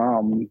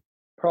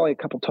 probably a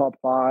couple top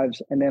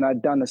fives, and then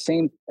I'd done the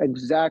same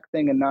exact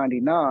thing in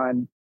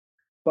 '99,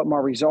 but my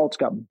results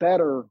got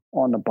better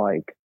on the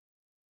bike.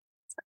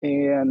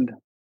 And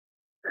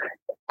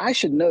I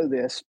should know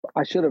this.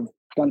 I should have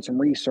done some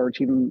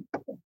research even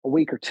a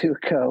week or two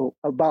ago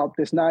about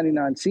this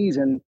 '99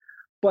 season,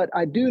 but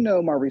I do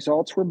know my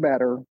results were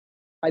better.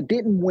 I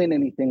didn't win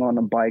anything on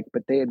the bike,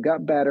 but they had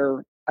got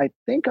better. I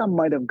think I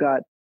might have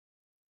got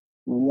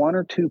one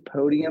or two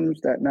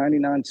podiums that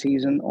 '99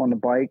 season on the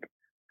bike,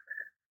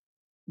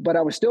 but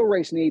I was still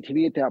racing the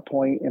ATV at that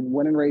point and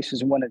winning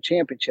races and winning a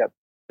championship.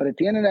 But at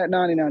the end of that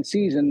 '99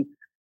 season,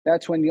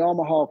 that's when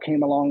Yamaha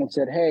came along and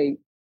said, hey,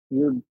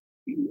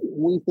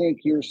 we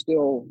think you're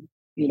still,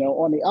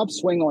 on the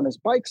upswing on this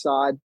bike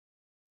side.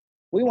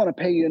 We want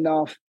to pay you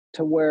enough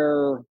to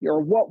where,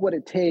 or what would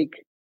it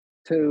take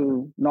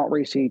to not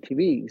race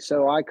ATV?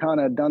 So I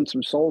kind of done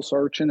some soul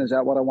searching. Is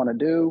that what I want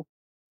to do?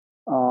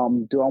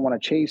 Do I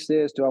want to chase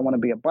this? Do I want to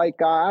be a bike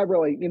guy? I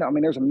really,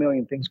 there's a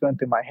million things going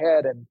through my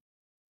head. And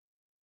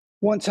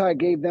once I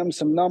gave them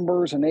some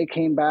numbers and they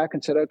came back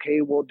and said,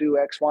 okay, we'll do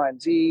X, Y,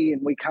 and Z.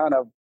 And we kind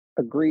of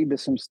agreed to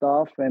some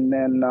stuff. And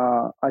then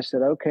I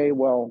said, okay,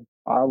 well,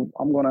 I'm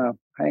going to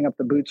hang up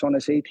the boots on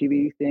this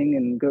ATV thing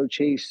and go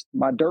chase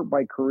my dirt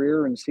bike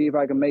career and see if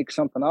I can make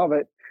something of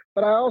it.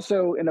 But I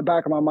also, in the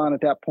back of my mind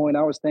at that point,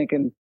 I was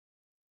thinking,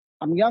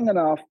 I'm young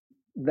enough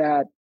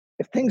that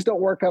if things don't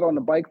work out on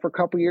the bike for a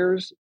couple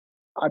years,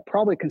 I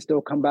probably can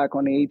still come back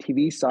on the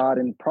ATV side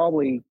and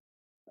probably,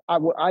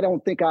 I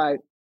don't think at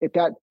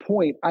that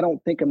point, I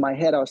don't think in my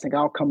head, I was thinking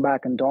I'll come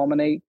back and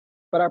dominate,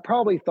 but I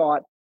probably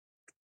thought,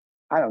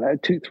 I don't know,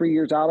 2-3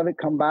 years out of it,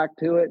 come back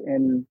to it.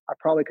 And I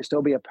probably could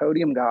still be a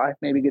podium guy,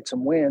 maybe get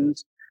some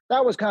wins.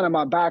 That was kind of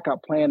my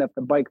backup plan if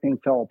the bike thing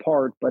fell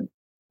apart, but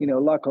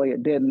luckily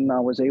it didn't. I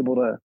was able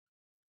to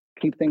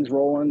keep things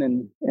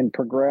rolling and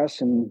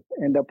progress and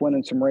end up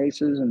winning some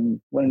races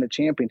and winning a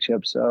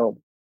championship. So,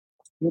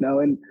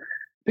 and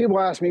people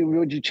ask me,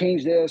 would you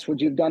change this? Would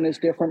you have done this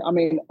different? I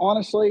mean,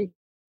 honestly,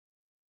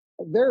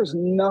 there's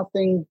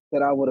nothing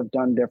that I would have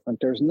done different.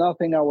 There's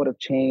nothing I would have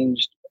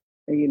changed.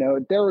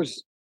 There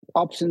was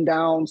ups and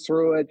downs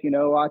through it.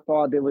 I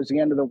thought it was the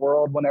end of the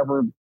world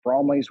whenever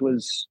Bromley's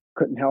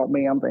couldn't help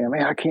me. I'm thinking,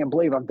 man, I can't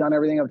believe I've done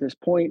everything up to this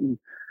point, and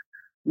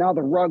now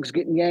the rug's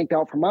getting yanked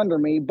out from under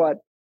me. But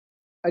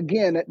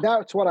again,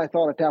 that's what I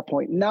thought at that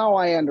point. Now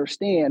I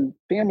understand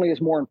family is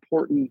more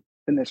important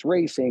than this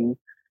racing,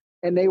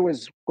 and they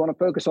was going to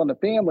focus on the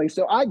family.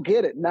 So I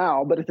get it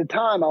now. But at the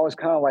time I was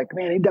kind of like,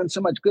 man, they've done so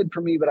much good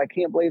for me, but I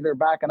can't believe they're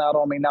backing out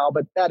on me now.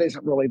 But that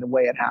isn't really the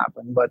way it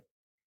happened. But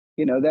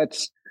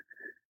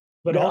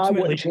But I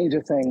ultimately, wouldn't change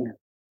a thing.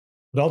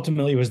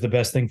 it was the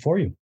best thing for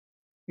you.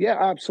 Yeah,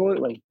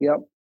 absolutely. Yep.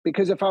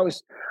 Because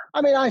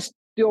I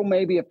still,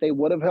 maybe if they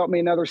would have helped me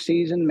another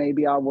season,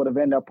 maybe I would have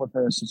ended up with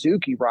a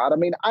Suzuki rod. I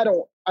mean, I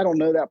don't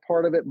know that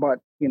part of it, but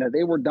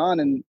they were done.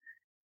 And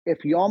if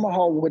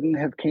Yamaha wouldn't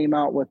have came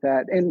out with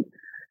that, and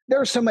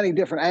there's so many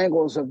different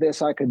angles of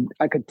this, I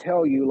could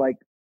tell you, like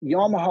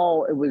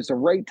Yamaha, it was the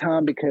right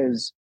time,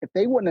 because if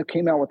they wouldn't have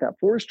came out with that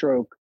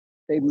 4-stroke,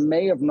 they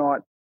may have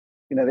not,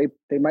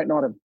 they might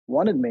not have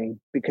wanted me,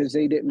 because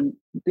they didn't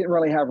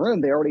really have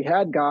room. They already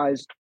had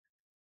guys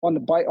on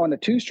the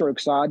 2-stroke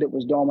side that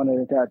was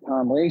dominant at that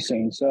time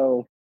racing.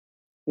 So,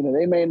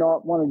 they may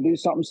not want to do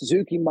something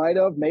Suzuki might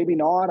have, maybe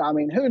not. I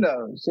mean, who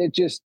knows?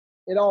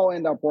 It all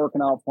ended up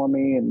working out for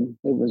me, and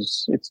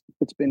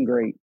it's been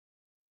great.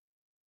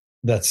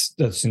 That's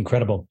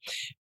incredible.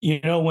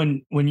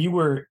 When you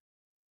were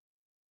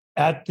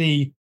at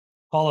the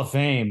Hall of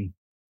Fame,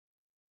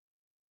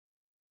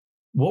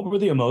 what were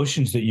the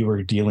emotions that you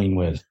were dealing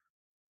with?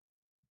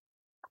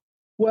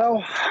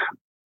 Well,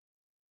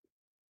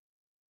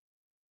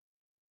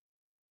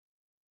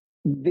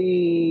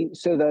 the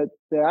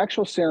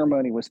actual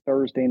ceremony was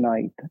Thursday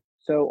night.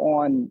 So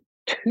on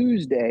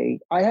Tuesday,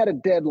 I had a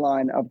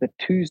deadline of the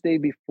Tuesday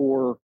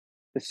before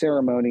the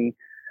ceremony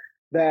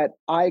that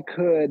I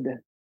could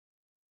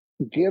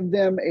give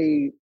them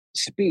a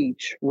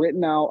speech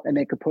written out and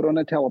they could put on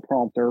a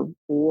teleprompter,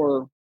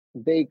 or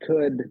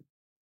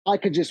I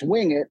could just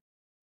wing it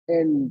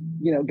and,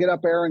 get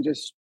up there and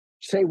just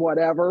say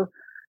whatever.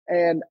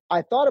 And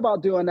I thought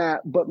about doing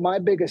that, but my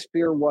biggest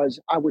fear was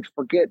I would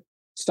forget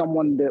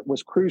someone that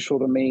was crucial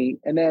to me.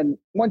 And then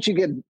once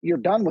you're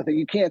done with it,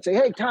 you can't say,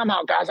 hey, time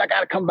out, guys, I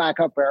got to come back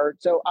up there.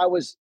 So I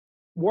was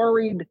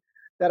worried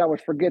that I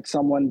would forget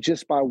someone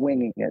just by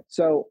winging it.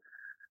 So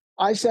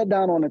I sat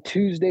down on a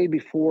Tuesday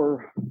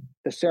before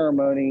the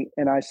ceremony,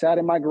 and I sat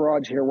in my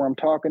garage here where I'm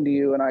talking to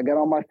you, and I got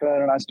on my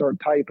phone and I started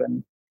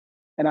typing,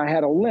 and I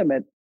had a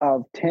limit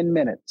of 10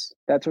 minutes.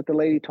 That's what the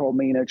lady told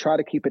me, try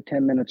to keep it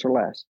 10 minutes or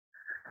less.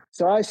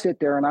 So I sit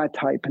there and I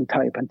type and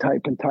type and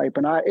type and type.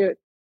 And it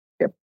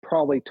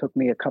probably took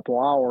me a couple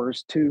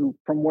hours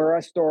from where I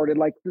started,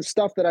 like the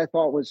stuff that I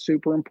thought was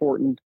super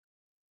important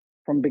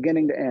from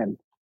beginning to end.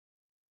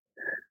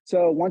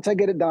 So once I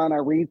get it done, I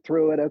read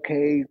through it.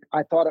 Okay,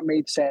 I thought it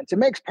made sense. It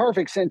makes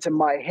perfect sense in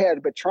my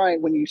head, but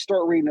when you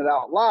start reading it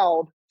out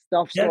loud,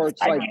 stuff starts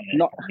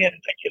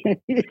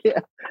yeah.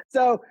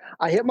 So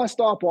I hit my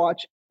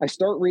stopwatch, I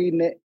start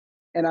reading it,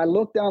 and I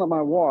look down at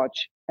my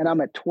watch, and I'm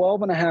at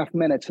 12 and a half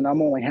minutes, and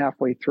I'm only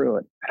halfway through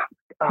it.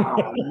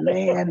 Oh,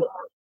 man.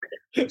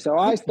 So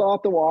I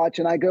stop the watch,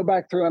 and I go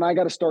back through, and I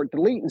got to start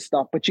deleting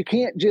stuff. But you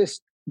can't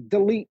just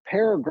delete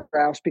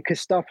paragraphs because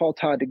stuff all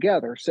tied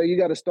together. So you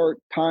got to start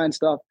tying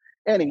stuff.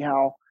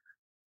 Anyhow,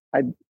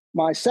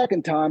 my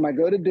second time I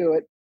go to do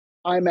it,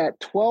 I'm at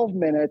 12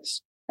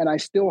 minutes, and I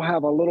still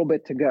have a little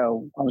bit to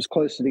go. I was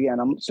close to the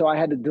end. So I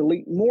had to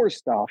delete more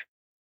stuff.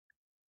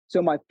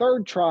 So my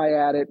third try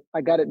at it,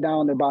 I got it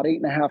down to about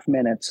 8.5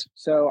 minutes.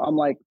 So I'm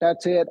like,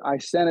 that's it. I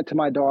sent it to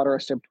my daughter. I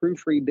said,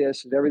 proofread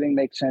this. Does everything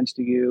make sense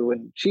to you?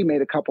 And she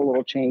made a couple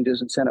little changes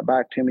and sent it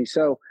back to me.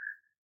 So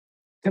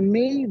to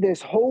me,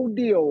 this whole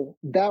deal,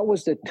 that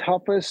was the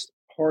toughest,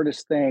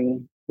 hardest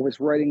thing,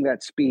 was writing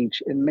that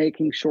speech and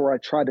making sure I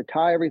tried to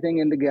tie everything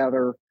in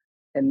together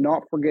and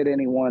not forget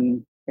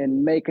anyone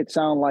and make it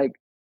sound like,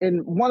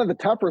 and one of the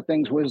tougher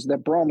things was the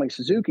Bromley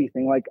Suzuki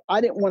thing. Like,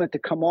 I didn't want it to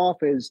come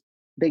off as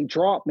they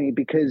dropped me,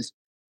 because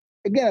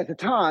again, at the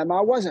time I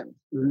wasn't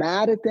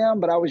mad at them,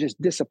 but I was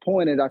just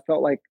disappointed. I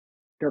felt like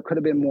there could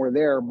have been more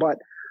there, but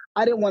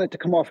I didn't want it to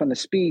come off in the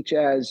speech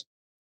as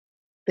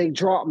they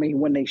dropped me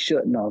when they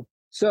shouldn't have.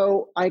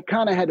 So I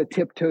kind of had to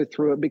tiptoe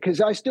through it, because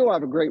I still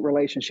have a great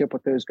relationship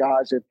with those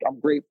guys. I'm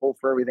grateful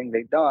for everything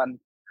they've done.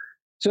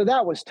 So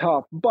that was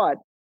tough, but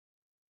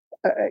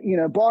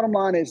bottom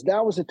line is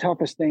that was the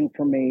toughest thing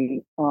for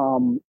me.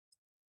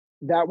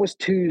 That was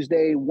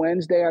Tuesday.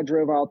 Wednesday, I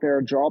drove out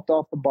there, dropped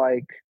off the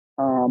bike.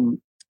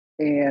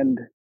 And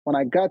when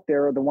I got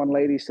there, the one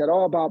lady said,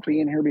 oh, about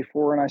being here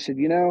before. And I said,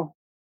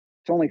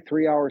 it's only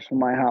 3 hours from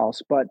my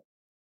house, but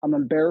I'm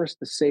embarrassed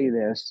to say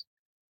this.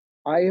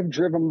 I have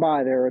driven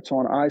by there. It's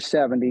on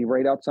I-70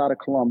 right outside of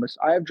Columbus.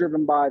 I have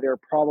driven by there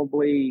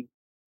probably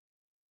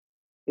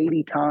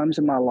 80 times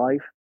in my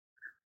life,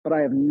 but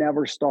I have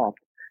never stopped.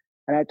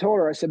 And I told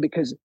her, I said,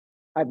 because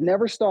I've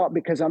never stopped,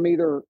 because I'm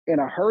either in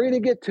a hurry to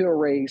get to a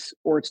race,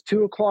 or it's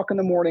 2:00 in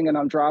the morning and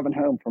I'm driving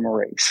home from a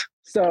race.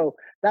 So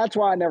that's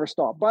why I never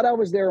stopped. But I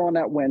was there on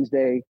that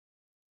Wednesday.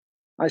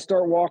 I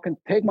start walking,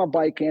 take my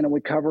bike in, and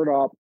we covered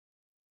up.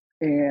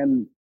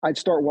 And I'd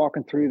start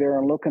walking through there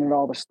and looking at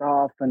all the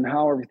stuff and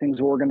how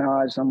everything's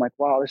organized. I'm like,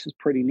 wow, this is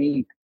pretty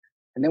neat.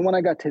 And then when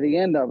I got to the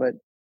end of it,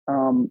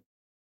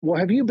 well,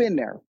 have you been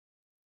there?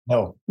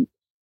 No.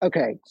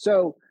 Okay,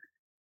 so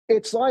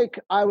it's like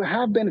I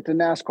have been at the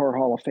NASCAR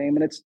Hall of Fame,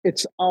 and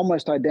it's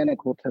almost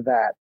identical to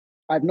that.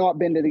 I've not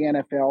been to the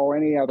NFL or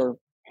any other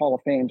Hall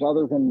of Fames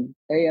other than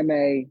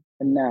AMA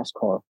and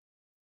NASCAR.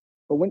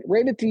 But when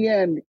right at the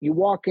end, you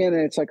walk in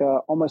and it's like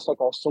almost like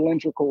a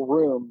cylindrical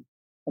room,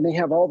 and they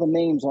have all the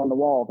names on the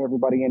wall of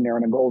everybody in there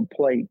in a gold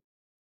plate.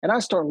 And I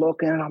start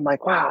looking, and I'm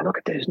like, wow, look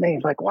at those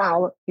names. Like,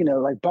 wow,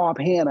 like Bob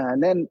Hanna,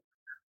 and then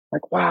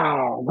like,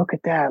 wow, look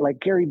at that, like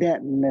Gary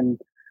Denton, and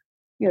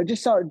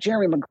just saw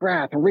Jeremy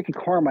McGrath and Ricky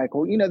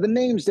Carmichael. The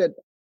names that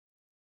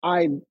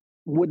I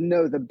would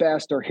know the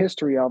best or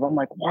history of. I'm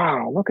like,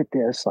 wow, look at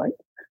this. Like,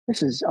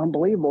 this is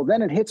unbelievable.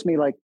 Then it hits me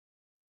like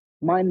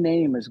my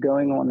name is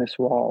going on this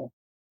wall.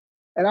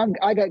 And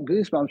I got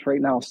goosebumps right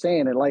now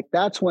saying it. Like,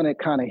 that's when it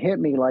kind of hit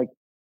me. Like,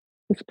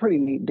 it's a pretty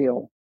neat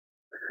deal.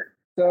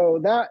 So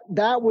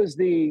that was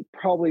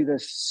probably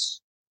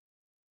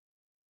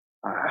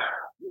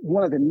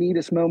one of the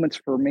neatest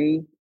moments for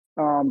me.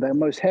 The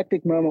most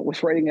hectic moment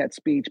was writing that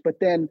speech. But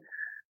then,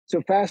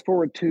 so fast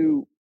forward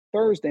to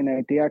Thursday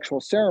night, the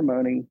actual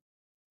ceremony.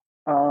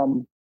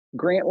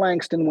 Grant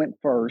Langston went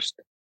first.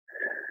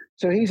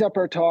 So he's up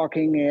there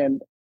talking,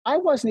 and I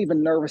wasn't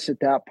even nervous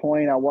at that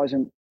point. I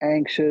wasn't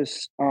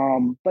anxious.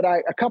 But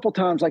a couple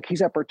times, like,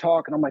 he's up there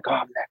talking, I'm like, oh,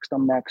 I'm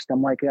next.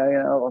 I'm like,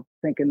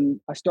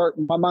 thinking,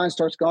 my mind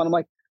starts going. I'm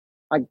like,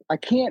 I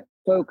can't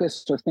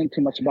focus or think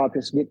too much about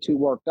this, get too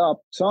worked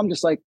up. So I'm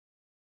just like,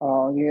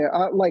 oh yeah,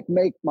 I like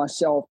make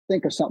myself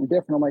think of something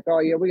different. I'm like, oh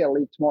yeah, we got to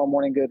leave tomorrow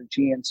morning, go to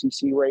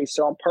GNCC race.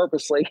 So I'm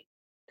purposely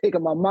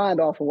taking my mind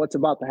off of what's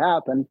about to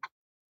happen.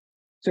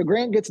 So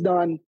Grant gets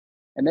done,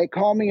 and they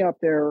call me up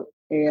there,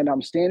 and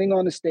I'm standing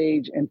on the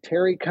stage, and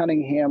Terry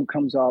Cunningham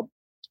comes up,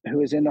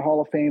 who is in the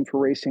Hall of Fame for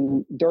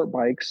racing dirt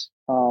bikes,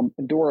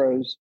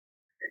 enduros.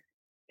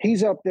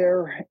 He's up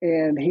there,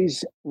 and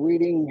he's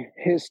reading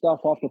his stuff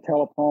off the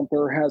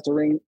teleprompter, has the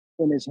ring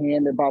in his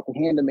hand, about to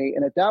hand to me.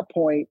 And at that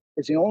point,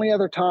 it's the only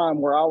other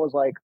time where I was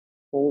like,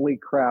 holy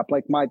crap,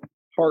 like my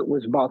heart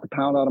was about to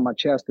pound out of my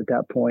chest at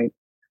that point.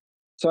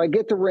 So I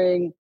get the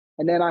ring,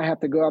 and then I have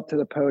to go up to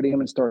the podium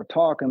and start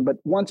talking. But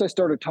once I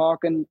started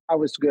talking, I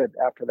was good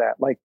after that.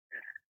 Like,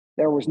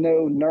 there was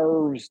no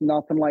nerves,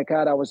 nothing like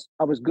that. I was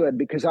good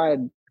because I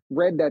had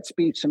read that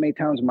speech so many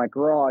times in my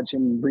garage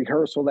and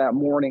rehearsal that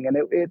morning, and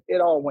it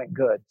all went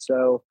good.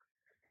 So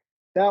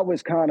that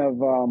was kind of,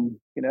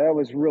 that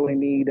was really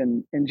neat.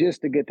 And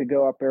just to get to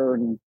go up there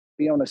and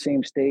be on the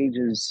same stage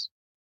as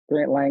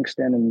Grant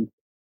Langston and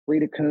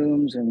Rita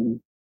Coombs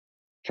and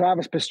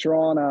Travis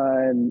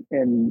Pastrana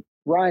and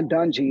Ryan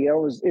Dungey,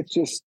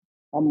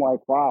 I'm like,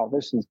 wow,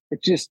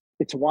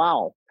 it's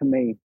wow to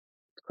me.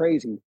 It's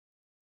crazy.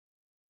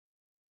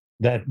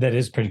 That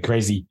is pretty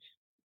crazy.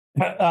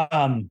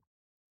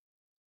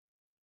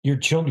 Your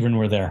children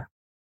were there.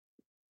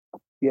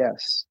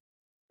 Yes.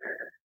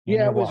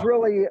 Yeah, it was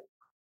really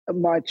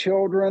my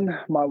children,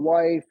 my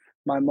wife,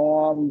 my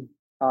mom,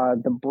 a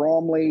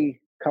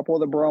couple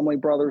of the Bromley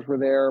brothers were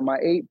there.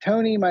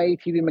 Tony, my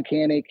ATV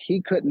mechanic,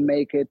 he couldn't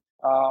make it.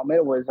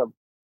 It was a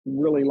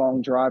really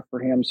long drive for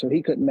him, so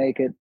he couldn't make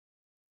it.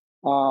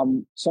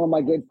 Some of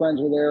my good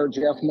friends were there.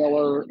 Jeff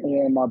Miller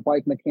and my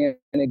bike mechanic,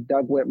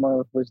 Doug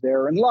Whitmer, was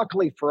there. And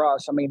luckily for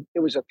us, I mean,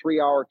 it was a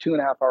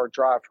 2.5 hour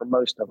drive for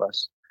most of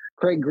us.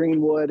 Craig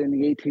Greenwood in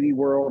the ATV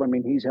world, I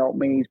mean, he's helped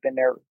me. He's been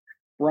there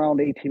around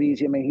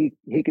ATVs. I mean,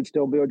 he could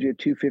still build you a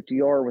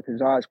 250R with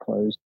his eyes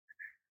closed.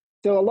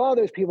 So a lot of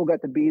those people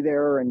got to be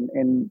there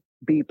and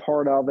be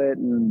part of it.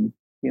 And,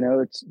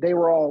 they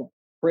were all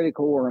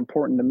critical or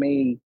important to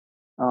me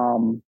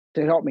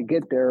to help me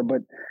get there.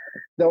 But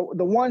the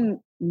one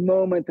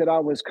moment that I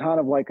was kind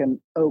of like an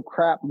oh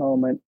crap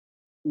moment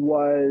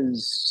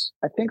was,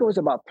 I think it was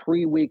about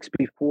 3 weeks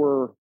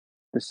before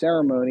the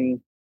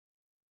ceremony.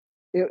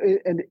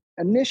 It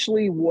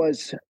initially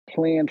was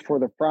planned for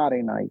the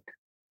Friday night.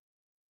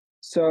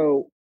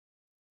 So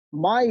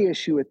my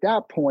issue at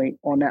that point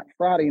on that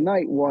Friday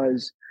night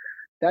was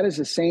that is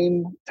the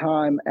same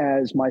time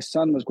as my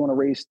son was going to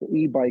race the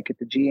e-bike at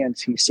the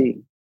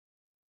GNCC.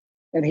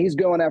 And he's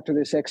going after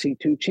this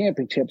XC2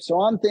 championship.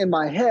 So in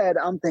my head,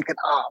 I'm thinking,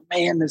 oh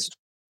man, does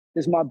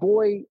my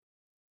boy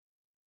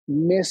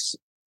miss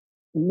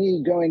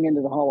me going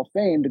into the Hall of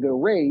Fame to go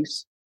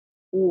race?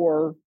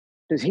 Or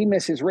does he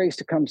miss his race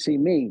to come see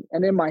me?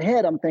 And in my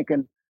head, I'm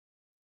thinking,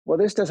 well,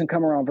 this doesn't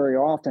come around very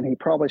often. He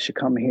probably should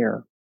come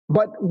here.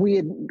 But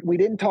we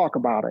didn't talk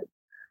about it.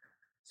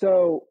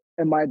 So,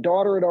 and my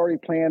daughter had already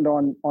planned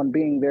on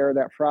being there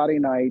that Friday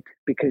night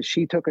because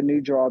she took a new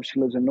job. She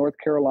lives in North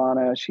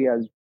Carolina. She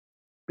has,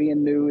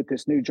 being new at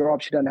this new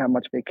job, she doesn't have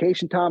much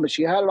vacation time, but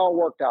she had it all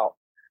worked out.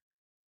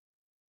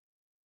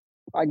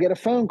 I get a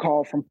phone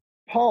call from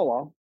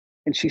Paula,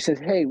 And she says,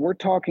 "Hey, we're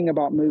talking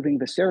about moving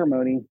the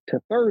ceremony to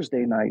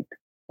Thursday night."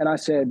 And I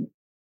said,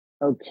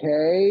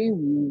 "Okay,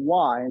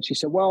 why?" And she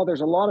said, "Well,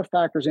 there's a lot of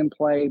factors in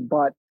play,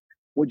 but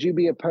would you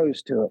be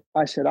opposed to it?"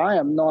 I said, "I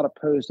am not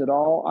opposed at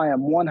all. I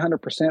am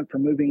 100% for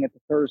moving it to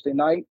Thursday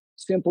night,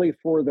 simply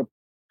for the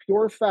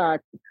pure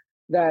fact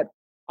that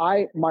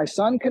my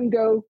son can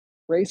go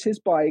race his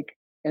bike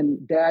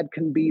and dad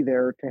can be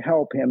there to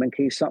help him in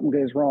case something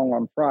goes wrong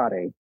on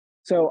Friday.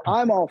 So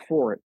I'm all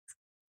for it."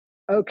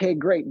 Okay,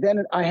 great.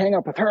 Then I hang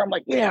up with her. I'm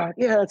like, yeah,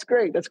 that's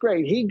great. That's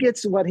great. He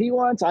gets what he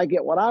wants. I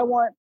get what I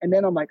want. And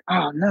then I'm like,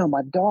 oh no,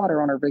 my daughter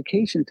on her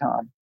vacation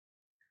time.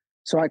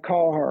 So I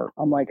call her.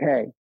 I'm like,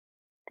 "Hey,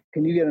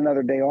 can you get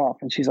another day off?"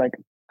 And she's like,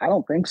 "I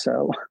don't think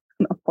so."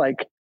 And I'm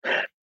like,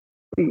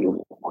 "Can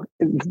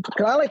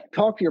I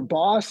talk to your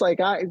boss?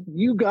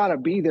 You gotta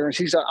be there." And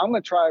she's like, "I'm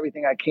gonna try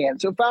everything I can."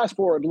 So fast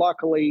forward,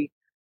 luckily,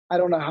 I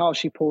don't know how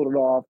she pulled it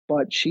off,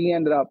 but she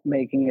ended up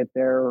making it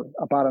there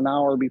about an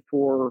hour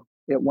before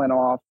it went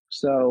off.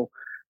 So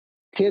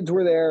kids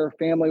were there,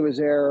 family was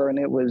there, and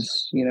it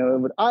was,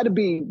 I'd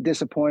be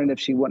disappointed if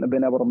she wouldn't have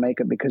been able to make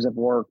it because of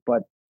work,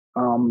 but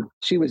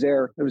she was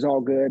there. It was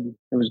all good.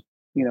 It was,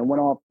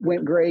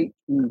 went great,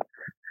 and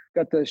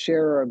got to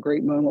share a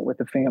great moment with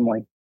the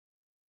family.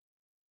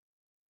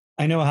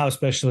 I know how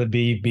special it'd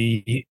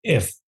be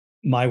if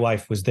my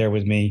wife was there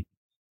with me.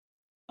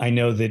 I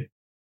know that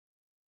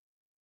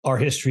our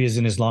history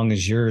isn't as long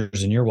as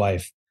yours and your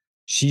wife.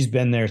 She's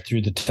been there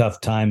through the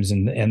tough times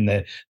and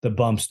the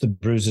bumps, the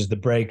bruises, the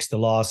breaks, the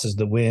losses,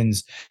 the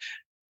wins.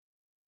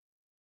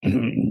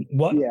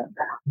 What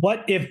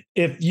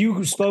if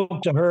you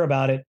spoke to her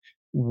about it,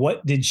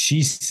 what did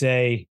she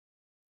say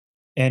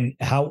and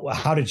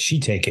how did she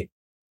take it?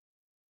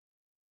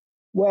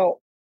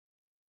 Well,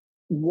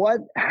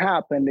 what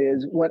happened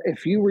is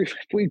if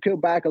we go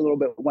back a little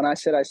bit, when I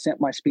said I sent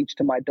my speech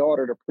to my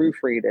daughter to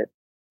proofread it,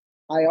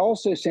 I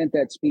also sent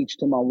that speech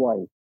to my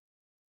wife,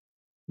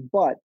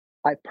 but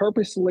I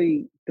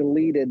purposely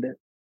deleted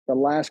the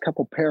last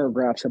couple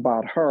paragraphs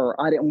about her.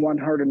 I didn't want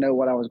her to know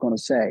what I was going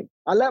to say.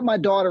 I let my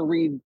daughter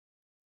read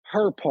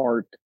her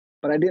part,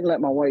 but I didn't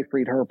let my wife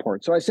read her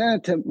part. So I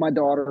sent it to my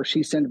daughter.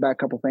 She sent back a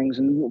couple things,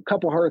 and a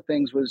couple of her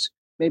things was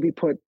maybe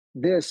put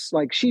this,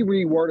 like she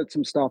reworded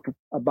some stuff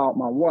about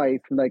my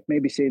wife, and like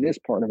maybe say this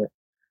part of it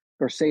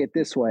or say it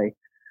this way.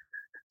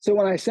 So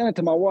when I sent it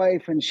to my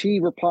wife and she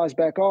replies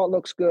back, "Oh, it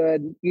looks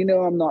good.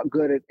 I'm not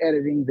good at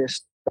editing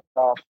this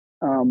stuff."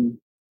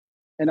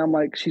 And I'm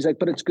like, she's like,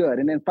 "But it's good."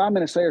 And then 5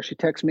 minutes later, she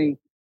texts me,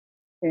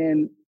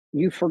 "And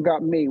you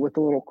forgot me," with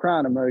a little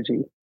crown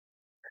emoji.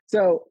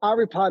 So I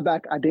replied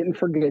back, "I didn't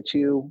forget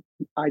you.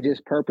 I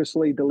just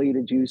purposely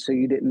deleted you so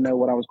you didn't know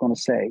what I was going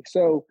to say."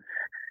 So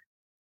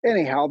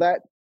anyhow,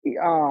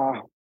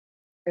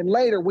 and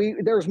later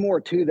there's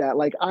more to that.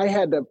 Like I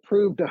had to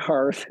prove to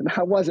her that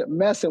I wasn't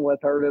messing with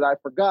her, that I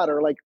forgot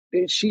her. Like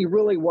she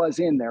really was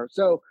in there.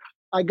 So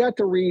I got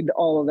to read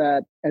all of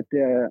that at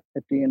the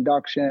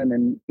induction,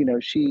 and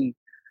she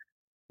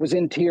was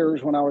in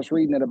tears when I was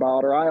reading it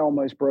about her. I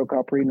almost broke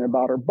up reading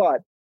about her,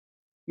 but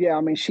yeah,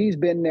 I mean, she's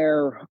been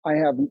there. I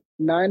have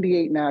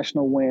 98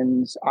 national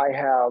wins. I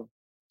have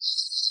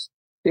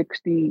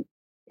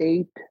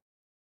 68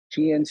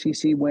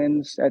 GNCC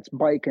wins. That's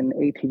bike and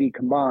ATV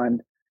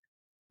combined.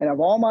 And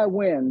of all my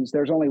wins,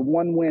 there's only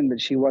one win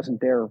that she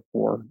wasn't there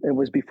for. It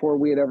was before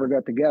we had ever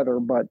got together.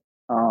 But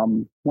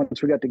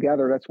once we got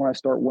together, that's when I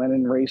start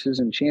winning races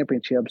and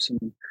championships.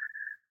 And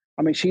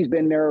I mean, she's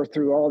been there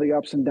through all the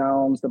ups and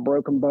downs, the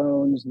broken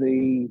bones,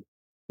 the,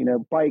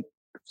 bike,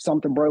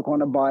 something broke on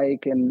the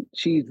bike. And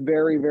she's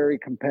very, very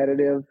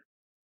competitive.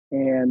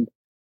 And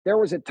there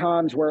was at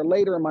times where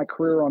later in my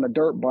career on a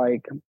dirt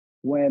bike,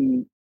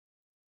 when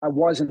I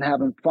wasn't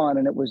having fun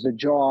and it was a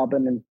job,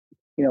 and then,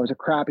 it was a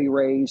crappy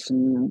race,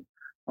 and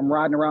I'm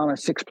riding around in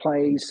sixth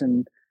place,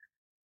 and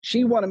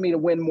she wanted me to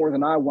win more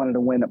than I wanted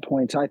to win at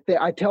points.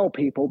 I tell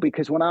people,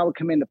 because when I would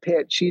come into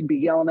pit, she'd be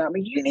yelling at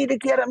me, "You need to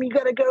get him. You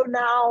got to go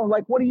now.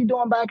 Like, what are you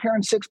doing back here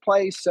in sixth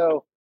place?"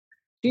 So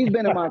she's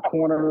been in my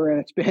corner,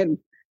 and it's been,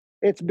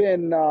 if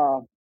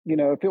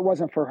it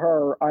wasn't for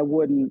her, I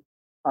wouldn't,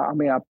 I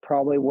mean, I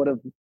probably would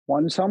have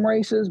won some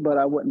races, but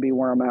I wouldn't be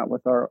where I'm at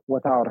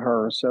without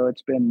her. So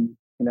it's been,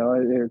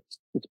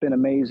 it's been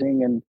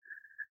amazing. And,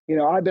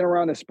 I've been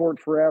around the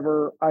sport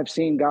forever. I've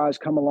seen guys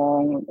come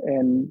along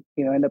and,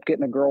 end up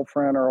getting a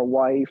girlfriend or a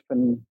wife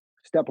and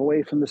step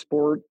away from the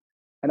sport.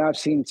 And I've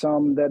seen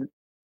some that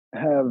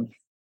have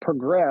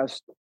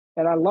progressed.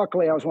 And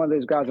luckily I was one of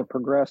those guys that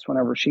progressed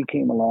whenever she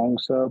came along.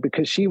 So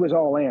because she was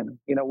all in,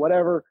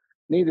 whatever,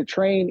 need to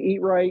train,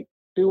 eat right,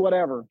 do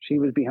whatever. She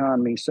was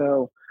behind me.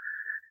 So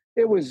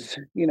it was,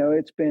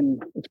 it's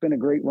been a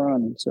great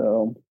run.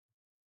 So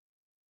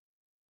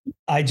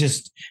I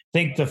just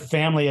think the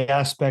family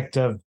aspect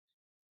of,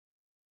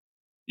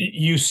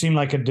 you seem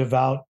like a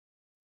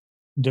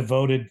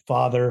devoted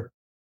father,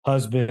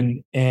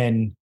 husband,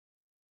 and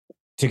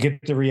to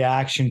get the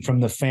reaction from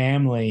the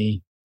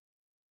family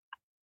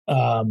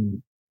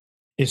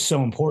is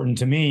so important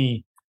to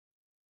me,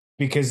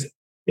 because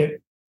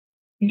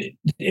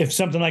if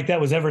something like that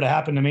was ever to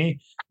happen to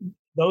me,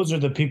 those are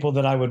the people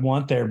that I would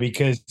want there,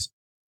 because,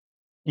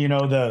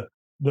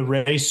 the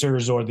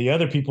racers or the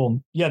other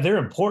people, yeah, they're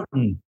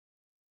important,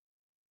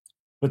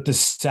 but the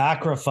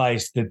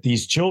sacrifice that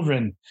these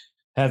children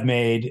have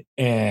made,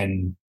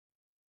 and,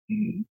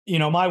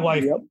 my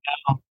wife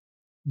Yep.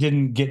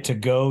 didn't get to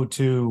go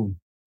to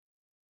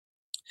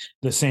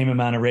the same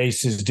amount of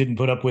races, didn't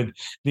put up with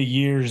the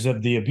years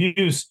of the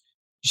abuse.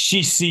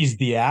 She sees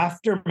the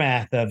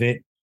aftermath of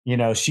it.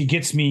 She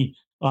gets me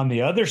on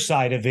the other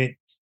side of it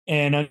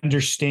and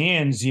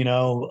understands,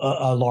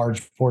 a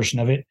large portion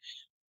of it.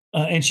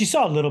 And she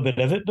saw a little bit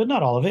of it, but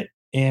not all of it.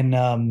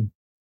 And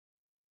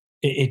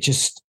it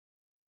just,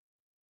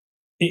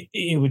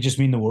 it would just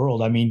mean the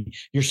world. I mean,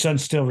 your son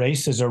still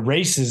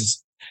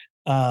races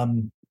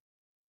um,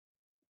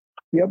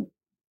 Yep.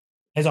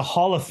 as a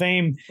Hall of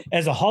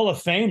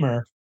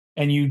Famer,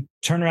 and you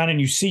turn around and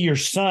you see your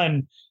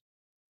son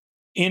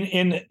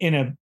in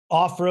a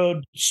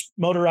off-road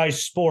motorized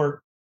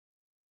sport,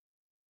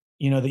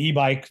 the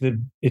e-bike,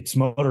 it's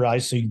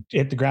motorized, so you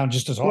hit the ground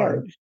just as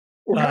hard.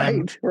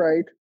 Right.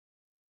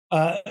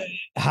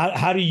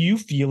 How do you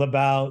feel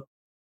about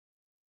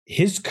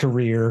his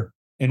career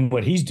and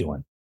what he's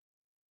doing?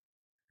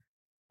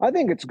 I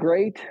think it's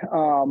great.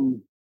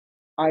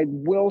 I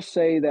will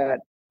say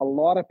that a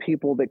lot of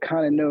people that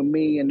kind of know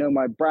me and know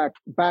my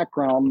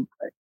background,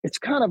 it's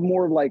kind of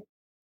more like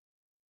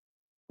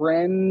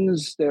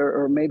friends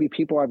there, or maybe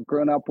people I've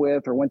grown up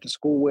with or went to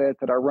school with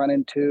that I run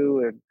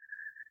into, and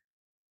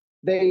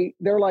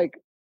they're like,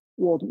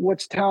 well,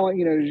 what's talent?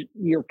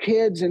 Your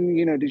kids,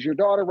 and does your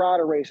daughter ride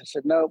or race? I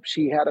said, nope.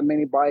 She had a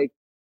mini bike,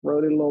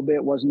 rode it a little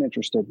bit, wasn't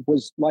interested.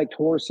 Was liked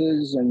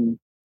horses,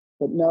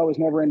 but no, was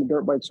never into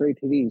dirt bikes or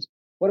ATVs.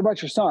 What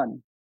about your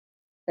son?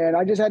 And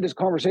I just had this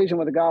conversation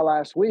with a guy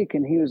last week,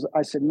 and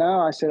I said,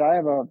 no,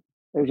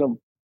 there's a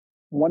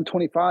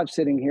 125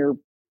 sitting here.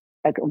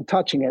 I'm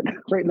touching it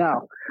right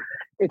now.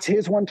 It's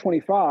his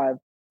 125,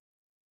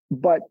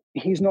 but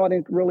he's not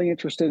really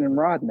interested in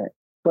riding it.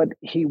 But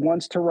he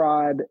wants to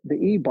ride the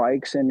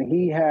e-bikes, and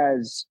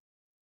he's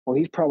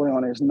probably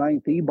on his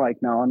 9th e-bike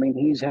now. I mean,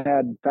 he's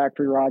had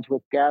factory rides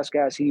with gas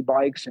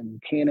e-bikes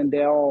and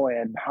Cannondale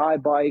and High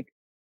Bike.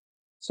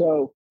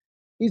 So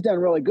he's done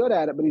really good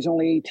at it, but he's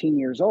only 18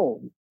 years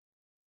old.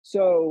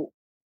 So,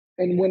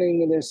 and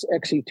winning this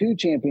XC2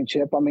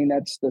 championship, I mean,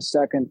 that's the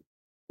second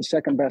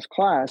best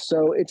class.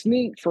 So it's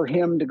neat for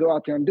him to go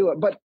out there and do it.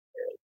 But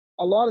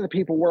a lot of the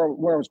people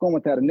where I was going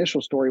with that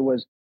initial story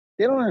was,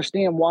 they don't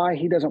understand why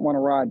he doesn't want to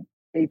ride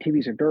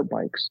ATVs or dirt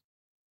bikes.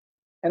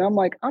 And I'm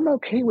like, I'm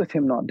okay with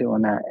him not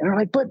doing that. And they're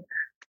like, but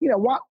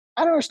why?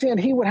 I don't understand.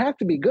 He would have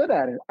to be good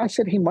at it. I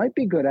said, he might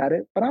be good at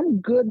it, but I'm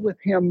good with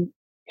him.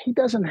 He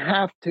doesn't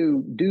have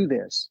to do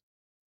this.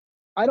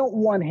 I don't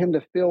want him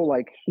to feel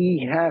like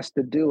he has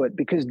to do it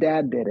because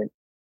dad did it.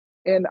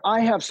 And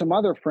I have some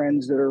other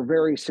friends that are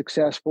very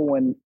successful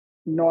and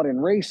not in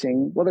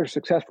racing. Well, they're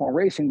successful in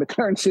racing, but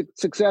they're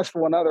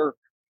successful in other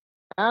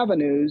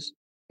avenues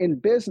in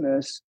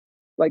business,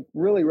 like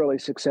really, really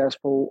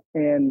successful.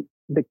 And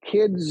the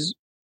kids,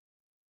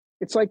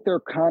 it's like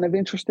they're kind of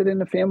interested in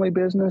the family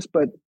business,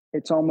 but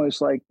it's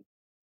almost like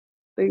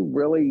they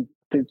don't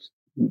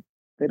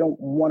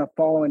want to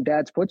follow in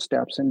dad's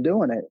footsteps and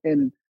doing it.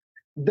 And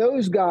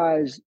those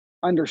guys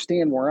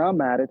understand where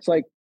I'm at. It's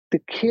like the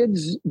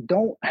kids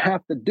don't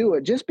have to do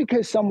it just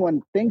because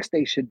someone thinks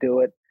they should do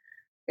it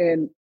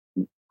and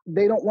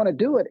they don't want to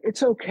do it.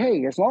 It's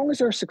okay. As long as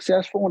they're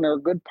successful and they're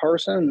a good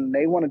person and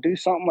they want to do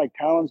something like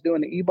Talon's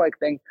doing the e-bike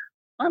thing,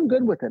 I'm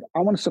good with it. I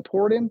want to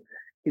support him.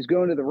 He's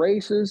going to the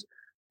races,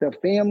 the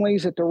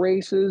families at the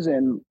races,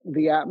 and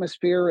the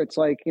atmosphere. It's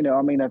like,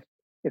 I mean,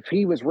 if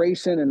he was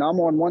racing and I'm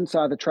on one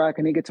side of the track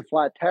and he gets a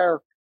flat tire,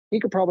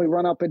 he could probably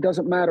run up. It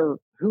doesn't matter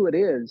who it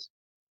is.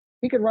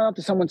 He could run up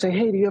to someone and say,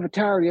 hey, do you have a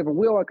tire? Do you have a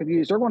wheel I could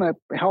use? They're going to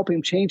help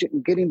him change it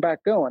and get him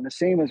back going, the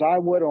same as I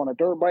would on a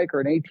dirt bike or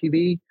an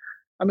ATV.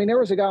 I mean, there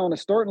was a guy on the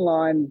starting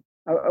line.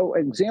 An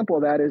example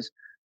of that is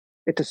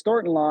at the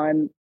starting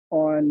line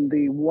on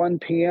the 1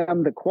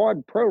 p.m., the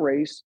Quad Pro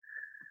race.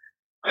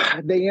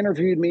 They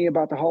interviewed me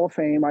about the Hall of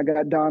Fame. I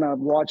got done. I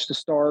watched the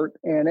start,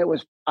 and it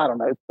was, I don't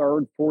know,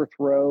 3rd, 4th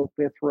row,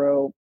 5th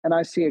row. And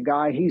I see a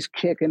guy, he's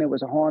kicking. It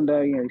was a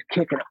Honda. He's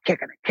kicking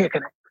it.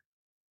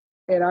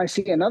 And I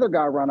see another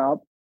guy run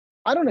up.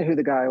 I don't know who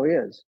the guy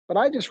is, but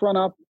I just run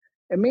up,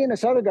 and me and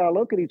this other guy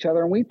look at each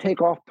other, and we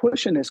take off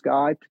pushing this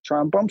guy to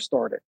try and bump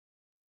start it.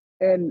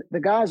 And the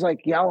guy's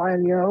like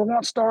yelling, we're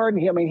not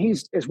starting.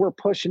 As we're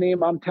pushing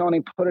him, I'm telling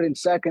him, put it in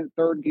 2nd,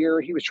 3rd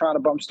gear. He was trying to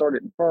bump start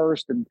it in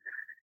 1st. And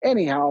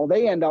anyhow,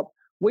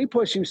 we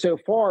pushed him so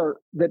far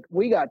that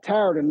we got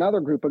tired. Another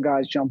group of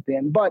guys jumped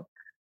in. But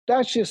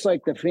that's just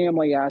like the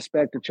family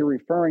aspect that you're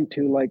referring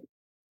to. Like,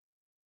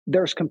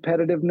 there's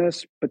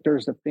competitiveness, but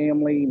there's the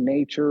family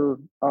nature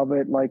of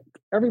it. Like,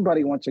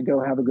 everybody wants to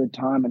go have a good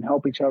time and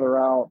help each other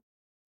out.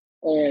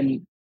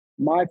 And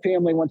my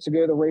family wants to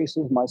go to the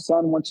races. My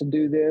son wants to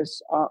do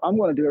this. I'm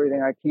going to do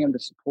everything I can to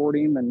support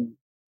him. And,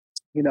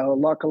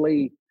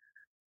 luckily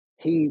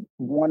he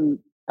won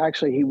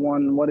Actually, he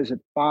won, what is it,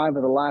 5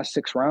 of the last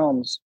 6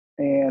 rounds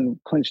and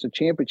clinched the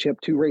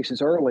championship 2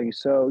 races early.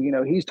 So,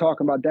 he's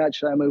talking about that.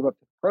 Should I move up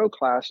to the pro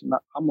class? And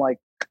I'm like,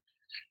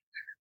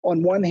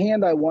 on one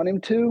hand, I want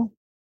him to,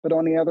 but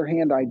on the other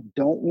hand, I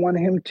don't want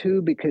him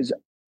to, because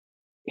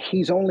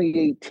he's only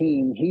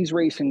 18. He's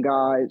racing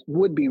guys,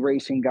 would be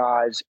racing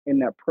guys in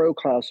that pro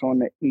class on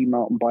the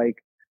e-mountain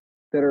bike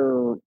that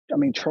are,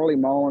 Charlie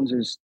Mullins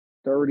is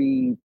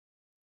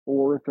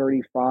 34,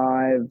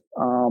 35.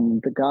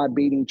 The guy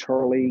beating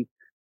Charlie,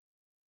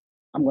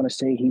 I'm going to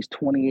say he's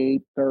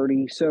 28,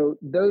 30. So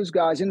those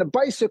guys in the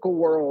bicycle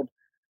world,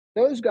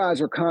 those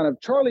guys are kind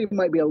of, Charlie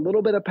might be a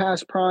little bit of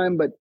past prime,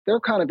 but they're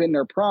kind of in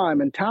their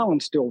prime, and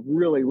Talon's still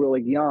really,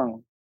 really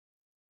young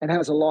and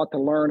has a lot to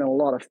learn and a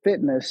lot of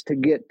fitness to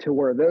get to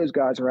where those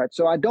guys are at.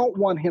 So I don't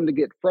want him to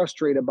get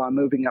frustrated by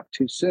moving up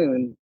too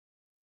soon.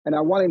 And I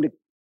want him to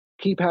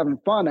keep having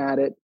fun at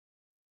it.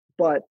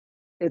 But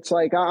it's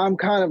like, I'm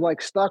kind of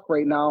like stuck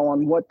right now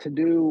on what to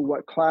do,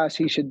 what class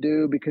he should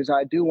do, because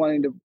I do want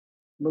him to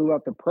move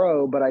up to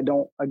pro, but I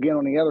don't, again,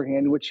 on the other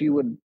hand, which you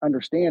would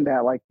understand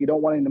that, like, you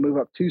don't want him to move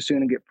up too soon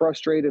and get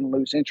frustrated and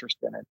lose interest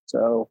in it.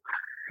 So,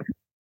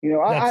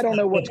 I don't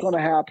know what's going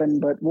to happen,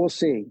 but we'll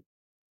see.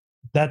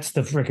 That's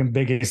the freaking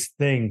biggest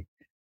thing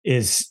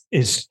is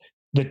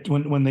that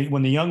when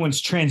the young ones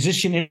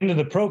transition into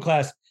the pro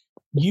class,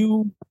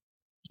 you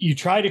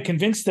try to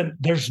convince them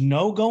there's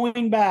no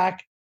going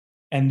back,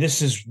 and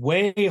this is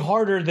way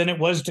harder than it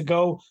was to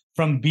go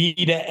from B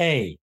to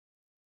A.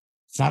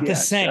 It's not the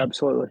same.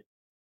 Absolutely.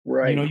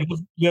 Right.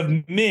 You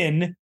have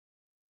men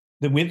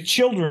that with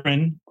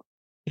children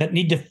that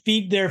need to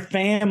feed their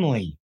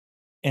family,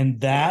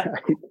 and that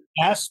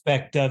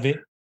aspect of it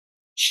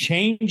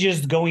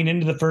changes going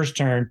into the first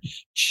turn,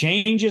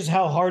 changes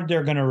how hard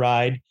they're going to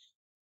ride.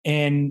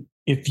 And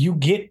if you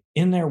get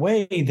in their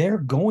way, they're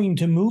going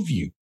to move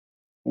you.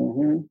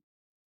 Mm-hmm.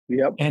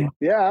 Yep. And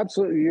yeah,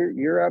 absolutely.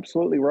 You're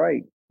absolutely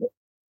right.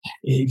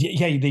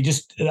 Yeah. They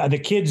just, the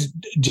kids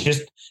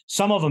just,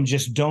 some of them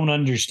just don't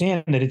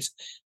understand that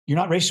you're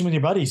not racing with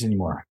your buddies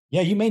anymore.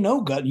 Yeah. You may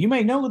know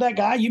that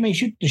guy. You may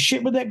shoot the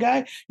shit with that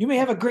guy. You may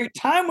have a great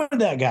time with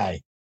that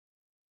guy.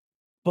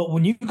 But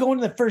when you go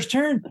into the first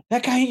turn,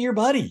 that guy ain't your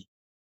buddy.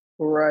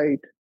 Right.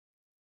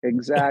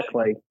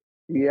 Exactly.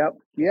 Yep.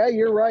 Yeah,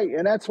 you're right.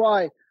 And that's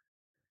why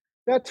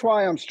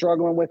I'm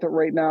struggling with it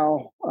right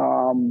now.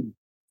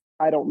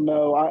 I don't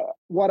know.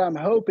 What I'm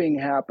hoping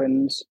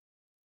happens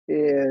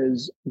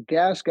is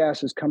Gas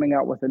is coming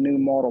out with a new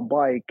model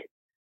bike.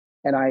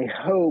 And I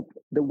hope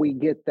that we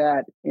get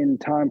that in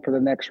time for the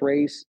next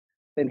race.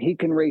 Then he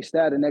can race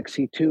that in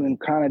XC2 and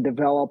kind of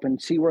develop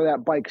and see where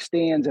that bike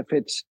stands. If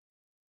it's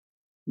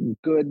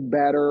good,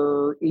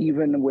 better,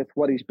 even with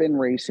what he's been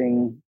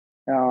racing,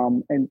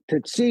 and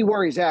to see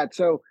where he's at.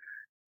 So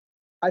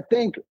I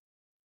think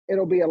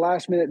it'll be a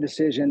last minute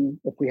decision.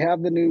 If we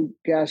have the new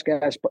gas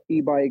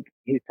e-bike,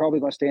 he's probably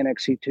going to stay in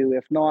XC2.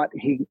 If not,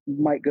 he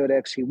might go to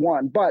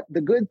XC1. But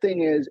the good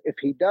thing is, if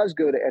he does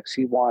go to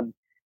XC1,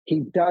 he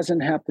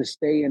doesn't have to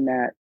stay in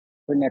that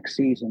for next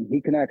season.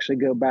 He can actually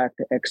go back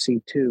to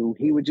XC2.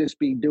 He would just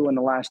be doing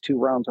the last 2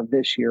 rounds of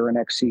this year in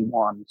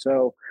XC1.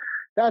 So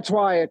that's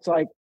why it's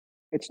like,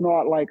 it's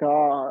not like,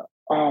 oh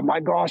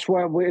my gosh,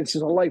 well, this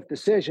is a life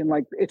decision.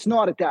 Like, it's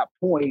not at that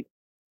point.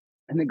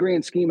 In the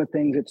grand scheme of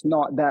things, it's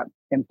not that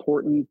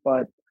important.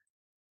 But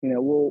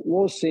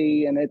we'll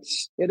see. And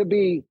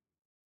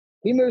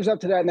he moves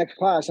up to that next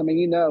class. I mean,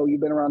 you've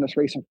been around this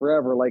racing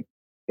forever. Like,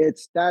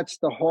 that's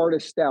the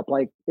hardest step.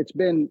 Like, it's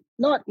been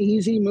not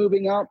easy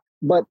moving up,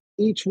 but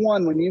each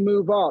one, when you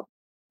move up,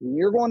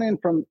 you're going in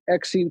from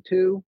XC2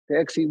 to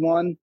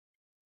XC1.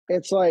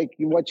 It's like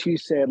what you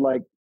said,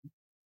 like,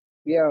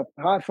 yeah,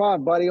 high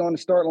five, buddy, on the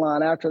start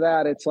line. After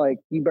that, it's like,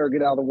 you better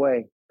get out of the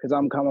way because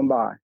I'm coming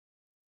by.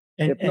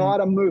 If not,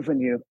 I'm moving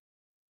you.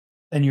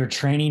 And your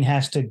training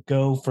has to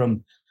go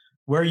from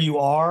where you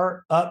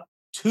are up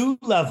 2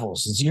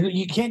 levels.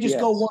 You can't just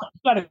go one. You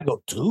got to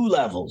go 2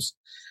 levels.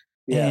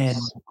 Yes.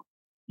 And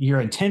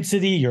your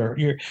intensity,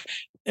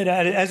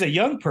 as a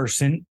young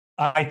person,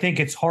 I think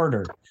it's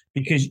harder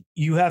because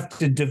you have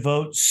to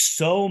devote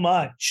so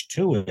much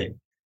to it.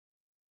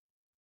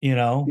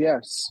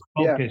 Yes.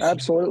 Focus. Yeah,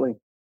 absolutely.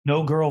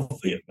 No girl.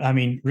 I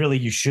mean, really,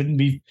 you shouldn't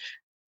be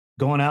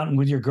going out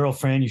with your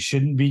girlfriend. You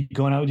shouldn't be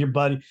going out with your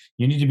buddy.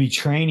 You need to be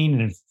training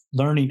and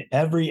learning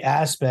every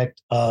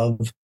aspect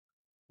of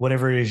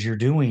whatever it is you're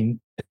doing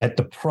at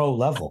the pro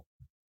level.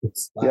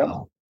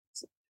 Wow.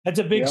 That's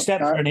a big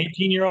step for an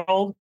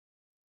 18-year-old.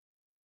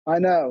 I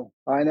know.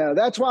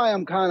 That's why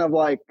I'm kind of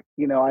like,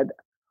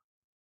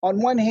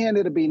 on one hand,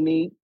 it'd be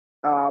neat.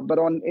 But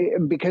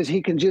because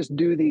he can just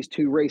do these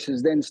 2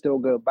 races, then still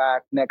go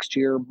back next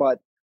year. But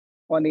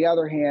on the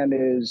other hand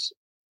is,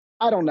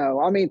 I don't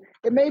know. I mean,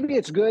 maybe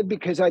it's good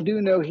because I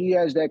do know he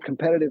has that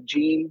competitive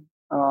gene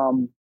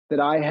that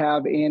I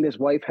have, and his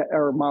wife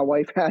or my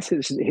wife has,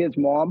 his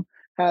mom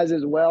has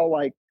as well.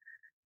 Like,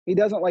 he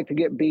doesn't like to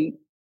get beat.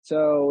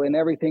 So in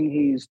everything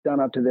he's done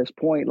up to this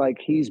point, like,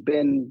 he's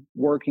been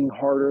working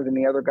harder than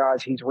the other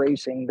guys he's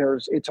racing.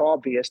 It's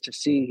obvious to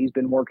see he's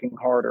been working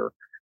harder.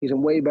 He's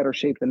in way better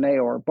shape than they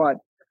are. But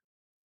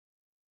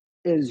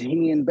is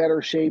he in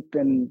better shape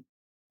than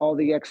all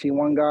the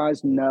XC1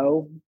 guys?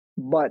 No.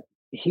 But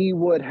he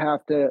would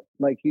have to,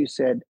 like you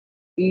said,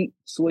 eat,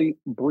 sleep,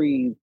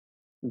 breathe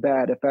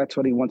that if that's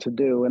what he wants to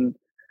do. And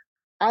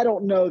I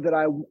don't know that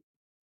I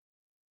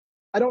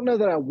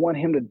want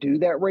him to do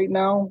that right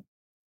now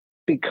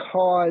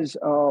because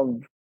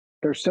of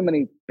there's so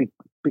many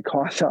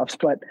because ofs,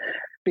 but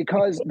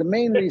because the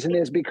main reason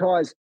is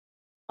because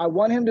I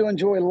want him to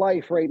enjoy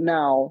life right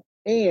now.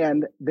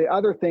 And the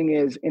other thing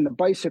is in the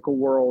bicycle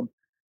world,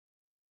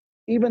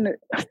 even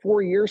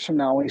 4 years from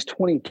now, when he's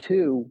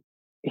 22,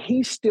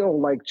 he's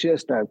still like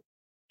just a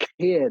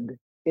kid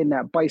in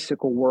that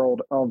bicycle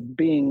world of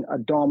being a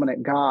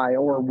dominant guy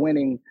or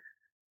winning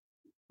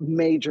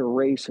major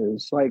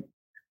races. Like,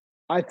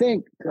 I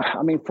think,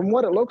 I mean, from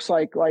what it looks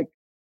like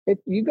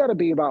you got to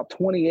be about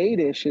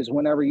 28-ish is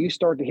whenever you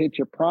start to hit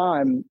your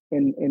prime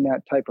in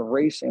that type of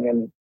racing.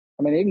 And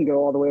I mean, it can go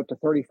all the way up to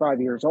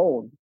 35 years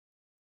old.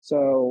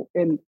 So,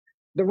 and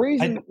the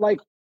reason,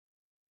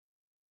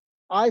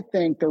 I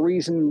think the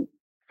reason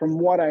from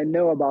what I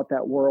know about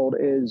that world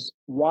is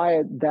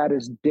why that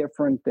is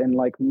different than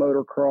like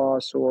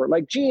motocross or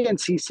like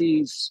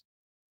GNCC's.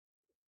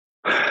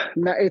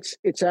 Now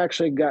it's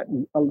actually got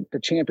the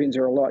champions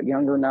are a lot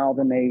younger now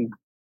than they.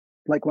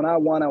 Like when I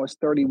won, I was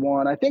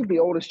 31. I think the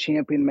oldest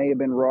champion may have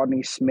been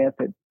Rodney Smith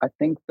at, I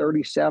think,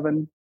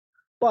 37.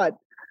 But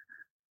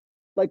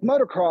like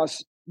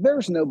motocross,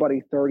 there's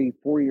nobody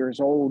 34 years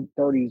old,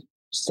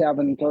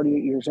 37,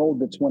 38 years old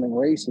that's winning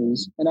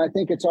races. And I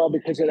think it's all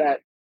because of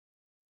that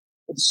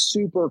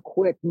super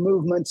quick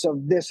movements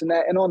of this and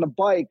that. And on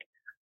the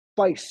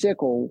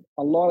bicycle,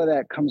 a lot of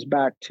that comes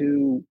back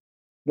to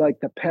like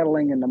the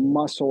pedaling and the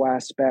muscle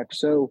aspect.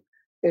 So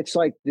it's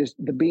like this,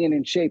 the being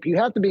in shape. You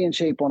have to be in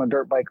shape on a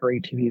dirt bike or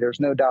ATV. There's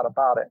no doubt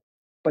about it.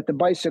 But the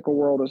bicycle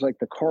world is like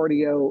the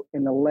cardio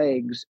and the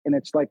legs, and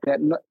it's like that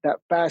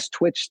fast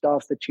twitch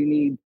stuff that you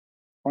need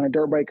on a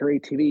dirt bike or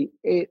ATV.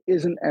 It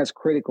isn't as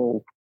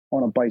critical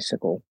on a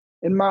bicycle,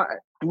 in my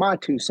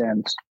 2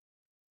 cents.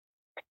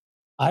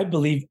 I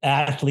believe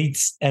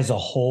athletes as a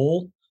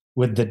whole,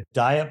 with the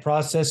diet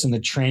process and the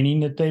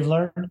training that they've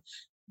learned,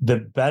 the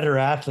better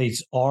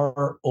athletes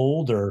are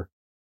older.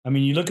 I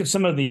mean, you look at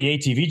some of the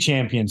ATV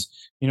champions,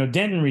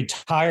 Denton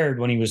retired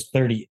when he was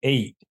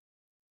 38.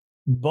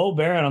 Bo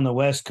Barron on the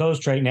West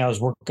Coast right now is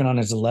working on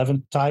his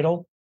 11th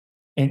title,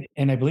 and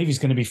I believe he's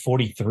going to be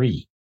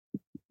 43.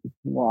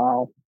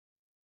 Wow.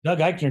 Doug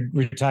Eichner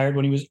retired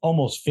when he was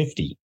almost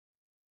 50.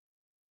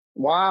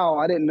 Wow,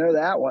 I didn't know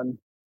that one.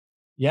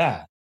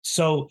 Yeah.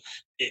 So,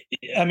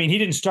 I mean, he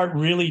didn't start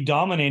really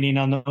dominating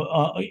on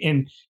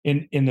the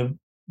in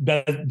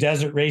the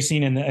desert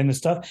racing and the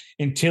stuff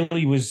until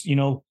he was,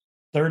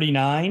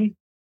 39,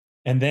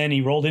 and then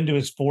he rolled into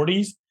his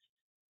 40s,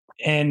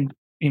 and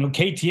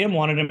KTM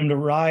wanted him to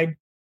ride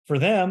for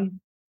them,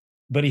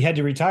 but he had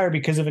to retire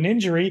because of an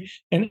injury,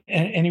 and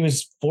he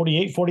was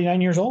 48,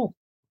 49 years old.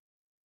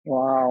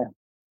 Wow.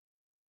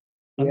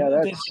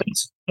 Yeah,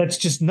 that's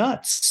just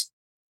nuts.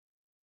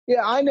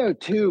 Yeah, I know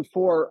too.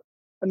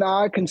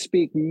 Now I can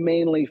speak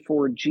mainly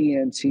for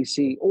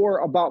GNCC or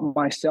about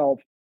myself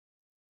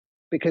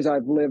because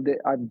I've lived it,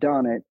 I've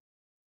done it,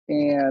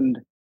 and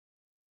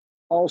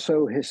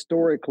also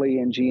historically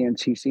in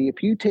GNCC.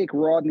 If you take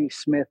Rodney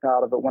Smith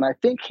out of it, when I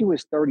think he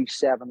was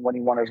 37 when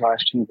he won his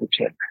last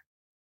championship,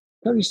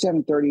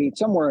 37, 38,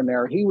 somewhere in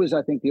there, he was,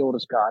 I think, the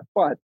oldest guy.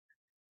 But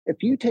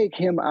if you take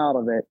him out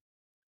of it,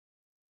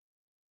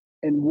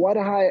 and what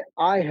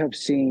I have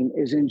seen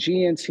is in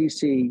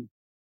GNCC,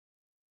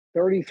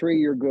 33,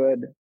 you're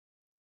good.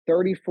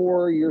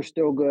 34, you're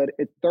still good.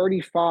 At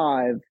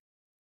 35,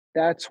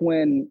 that's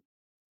when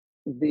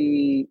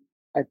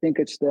I think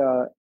it's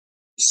the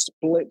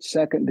split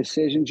second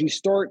decisions. You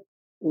start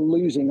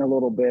losing a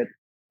little bit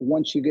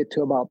once you get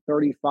to about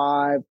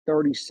 35,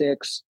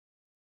 36.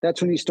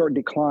 That's when you start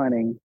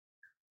declining.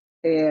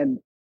 And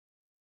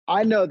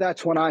I know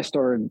that's when I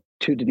started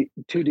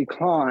to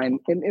decline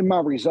in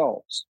my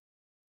results.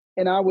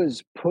 And I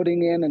was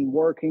putting in and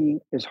working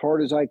as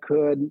hard as I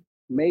could,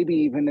 maybe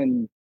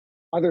even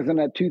other than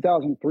that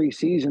 2003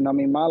 season. I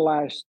mean, my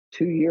last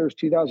 2 years,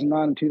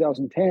 2009 and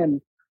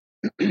 2010,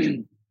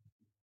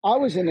 I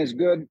was in as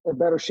good or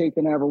better shape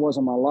than I ever was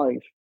in my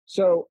life.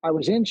 So I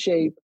was in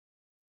shape.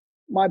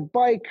 My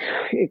bike,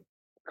 it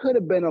could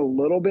have been a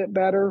little bit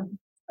better.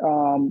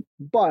 And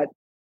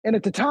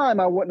at the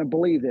time, I wouldn't have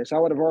believed this. I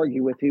would have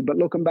argued with you. But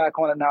looking back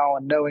on it now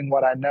and knowing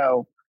what I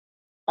know,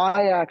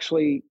 I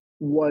actually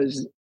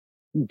was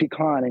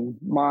declining.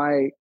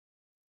 My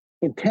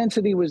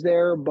intensity was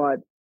there, but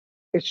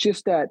it's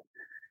just that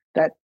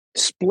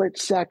split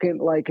second,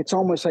 like it's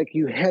almost like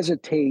you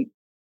hesitate.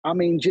 I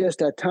mean,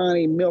 just a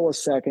tiny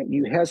millisecond,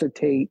 you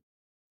hesitate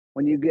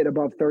when you get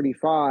above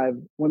 35,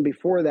 when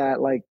before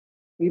that, like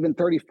even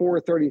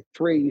 34,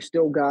 33, you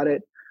still got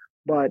it.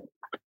 But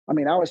I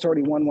mean, I was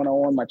 31 when I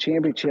won my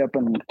championship.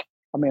 And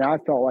I mean, I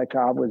felt like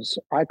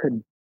I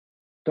could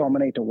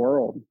dominate the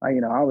world. I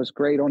was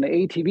great on the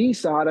ATV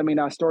side. I mean,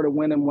 I started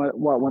winning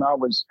when I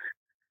was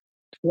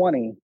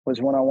 20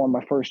 was when I won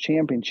my first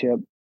championship.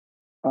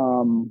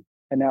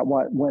 And that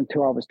went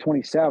till I was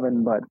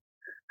 27, but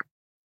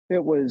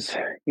it was,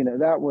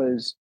 that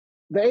was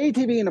the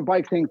ATV and the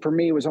bike thing for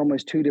me was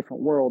almost two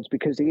different worlds,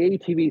 because the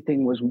ATV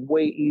thing was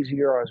way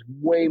easier. I was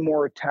way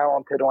more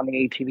talented on the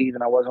ATV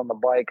than I was on the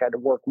bike. I had to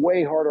work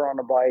way harder on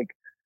the bike,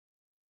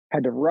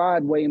 had to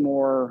ride way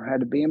more, had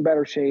to be in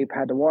better shape,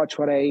 had to watch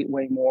what I ate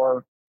way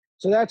more.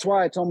 So that's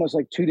why it's almost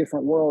like two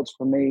different worlds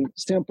for me,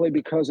 simply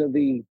because of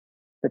the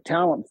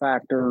talent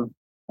factor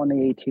on the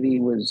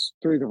ATV was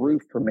through the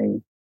roof for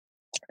me.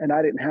 And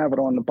I didn't have it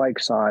on the bike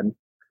side.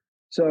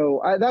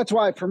 So that's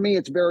why for me,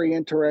 it's very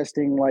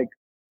interesting, like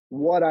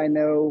what I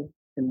know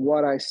and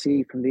what I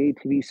see from the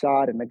ATV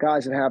side, and the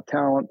guys that have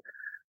talent,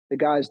 the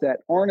guys that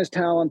aren't as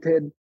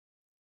talented,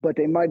 but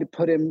they might have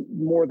put in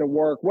more of the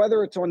work,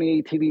 whether it's on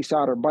the ATV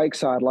side or bike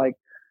side. Like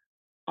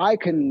I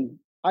can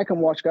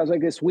watch guys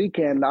like this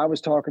weekend. I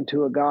was talking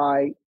to a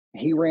guy,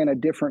 he ran a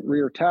different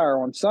rear tire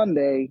on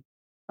Sunday.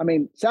 I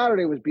mean,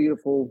 Saturday was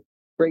beautiful,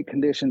 great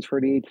conditions for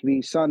the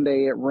ATV.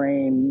 Sunday, it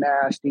rained,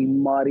 nasty,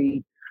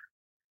 muddy.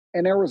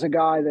 And there was a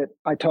guy that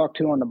I talked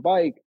to on the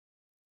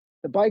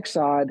bike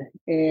side,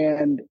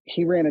 and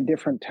he ran a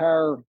different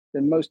tire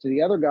than most of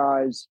the other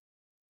guys.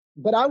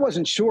 But I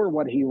wasn't sure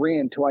what he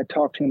ran till I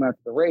talked to him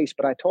after the race.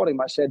 But I told him,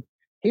 I said,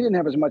 he didn't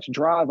have as much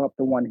drive up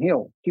the one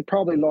hill. He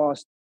probably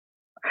lost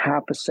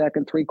half a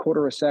second,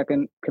 3/4 a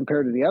second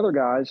compared to the other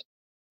guys.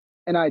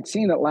 And I'd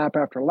seen it lap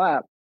after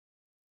lap.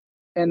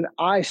 And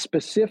I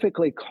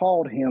specifically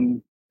called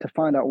him to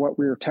find out what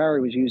rear tire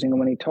he was using. And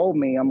when he told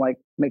me, I'm like,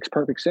 makes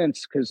perfect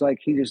sense, because like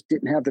he just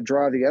didn't have the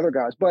drive the other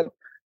guys. But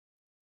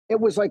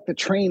it was like the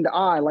trained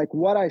eye, like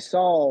what I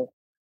saw,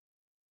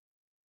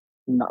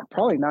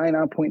 probably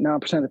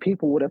 99.9% of the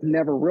people would have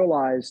never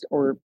realized,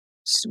 or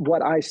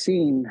what I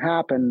seen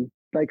happen.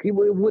 Like it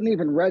wouldn't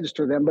even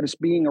register them, but it's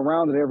being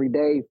around it every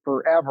day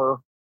forever.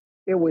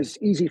 It was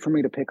easy for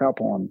me to pick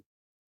up on.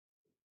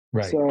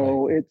 Right.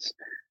 So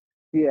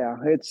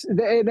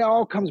it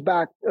all comes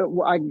back.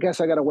 I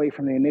guess I got away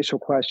from the initial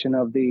question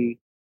of the,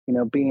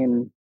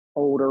 being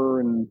older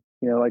and,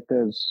 like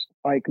those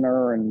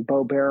Eichner and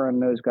Bo Barron,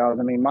 those guys.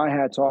 I mean, my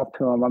hat's off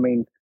to them. I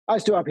mean, I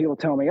still have people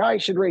tell me, "Oh, you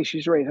should race.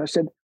 You should race." I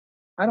said,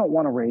 I don't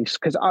want to race,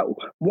 because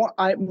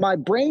my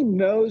brain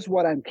knows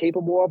what I'm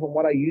capable of and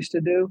what I used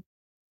to do,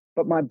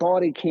 but my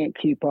body can't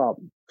keep up.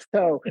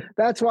 So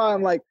that's why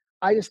I'm like,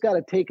 I just got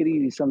to take it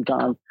easy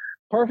sometimes.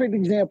 Perfect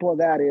example of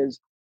that is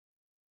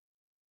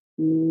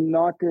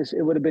not this.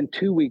 It would have been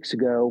 2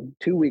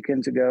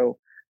 weekends ago.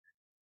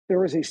 There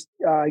was a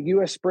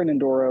U.S. Sprint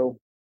Enduro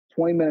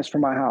 20 minutes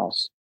from my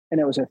house, and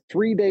it was a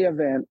 3-day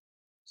event,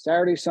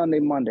 Saturday, Sunday,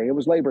 Monday. It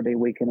was Labor Day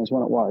weekend is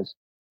when it was.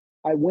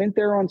 I went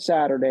there on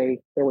Saturday.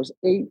 There was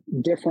 8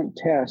 different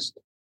tests.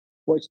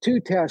 Well, it's 2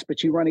 tests,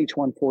 but you run each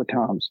one 4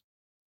 times.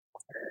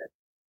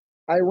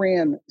 I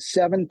ran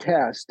 7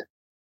 tests,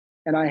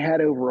 and I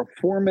had over a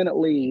 4-minute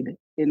lead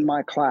in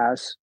my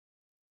class.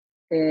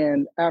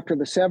 And after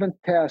the 7th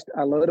test,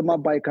 I loaded my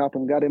bike up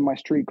and got in my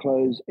street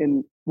clothes,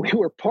 and we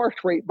were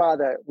parked right by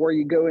where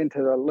you go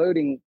into the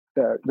loading,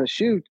 the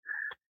chute.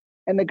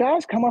 And the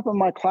guys come up in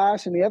my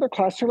class and the other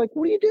class, they're like,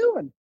 "What are you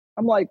doing?"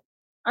 I'm like,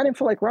 "I didn't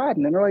feel like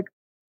riding." And they're like,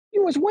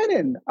 "You was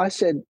winning." I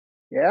said,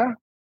 "Yeah,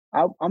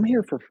 I'm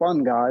here for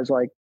fun, guys.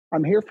 Like,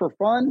 I'm here for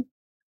fun,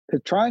 to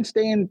try and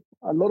stay in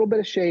a little bit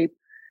of shape,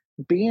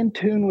 be in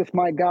tune with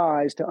my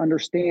guys to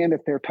understand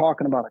if they're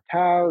talking about a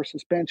tire,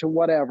 suspension,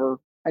 whatever.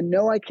 I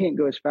know I can't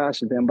go as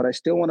fast as them, but I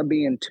still want to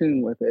be in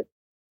tune with it.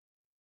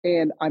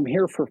 And I'm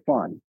here for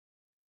fun."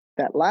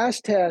 That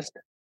last test,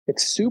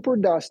 it's super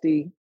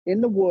dusty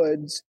in the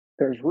woods.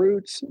 There's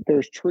roots,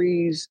 there's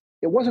trees.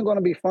 It wasn't going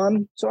to be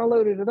fun. So I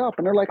loaded it up,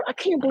 and they're like, "I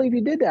can't believe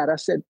you did that." I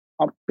said,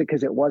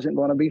 because it wasn't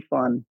going to be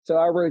fun. So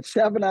I rode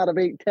 7 out of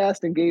 8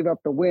 tests and gave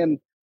up the win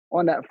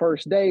on that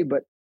first day.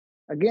 But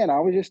again, I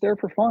was just there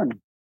for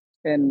fun.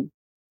 And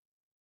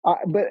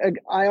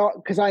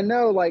because I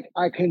know, like,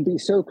 I can be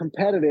so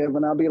competitive,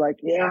 and I'll be like,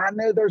 "Yeah, I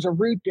know there's a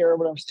root there,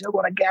 but I'm still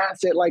going to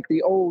gas it," like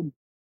the old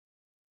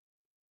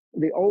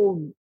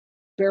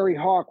Barry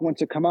Hawk wants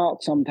to come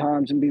out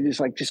sometimes and be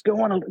just like, "Just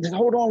go on, just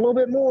hold on a little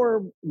bit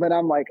more." But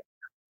I'm like,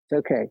 it's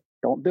okay.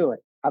 Don't do it.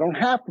 I don't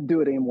have to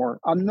do it anymore.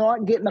 I'm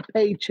not getting a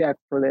paycheck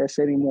for this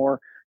anymore.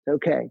 It's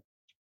okay.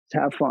 Let's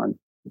have fun.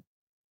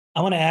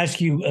 I want to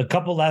ask you a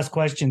couple last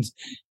questions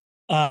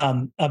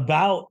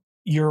about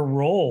your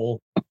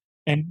role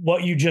and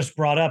what you just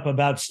brought up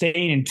about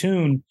staying in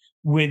tune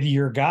with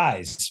your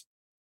guys.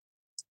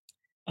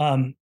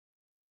 When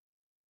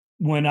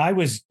I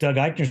was Doug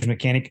Eichner's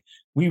mechanic,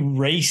 we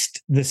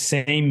raced the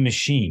same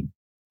machine.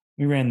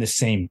 We ran the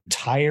same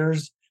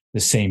tires, the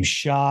same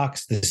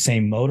shocks, the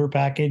same motor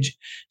package,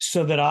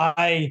 so that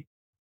I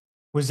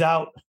was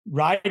out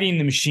riding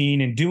the machine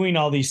and doing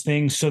all these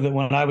things, so that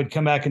when I would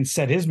come back and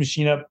set his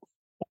machine up,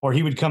 or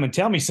he would come and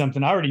tell me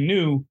something, I already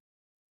knew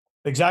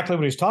exactly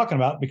what he was talking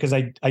about, because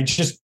I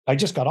just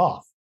got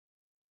off.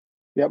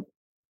 Yep.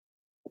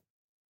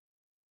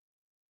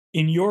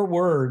 In your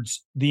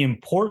words, the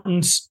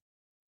importance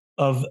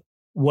of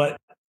what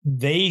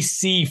they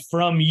see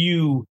from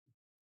you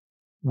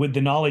with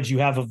the knowledge you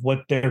have of what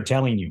they're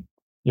telling you?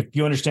 If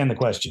you understand the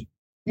question.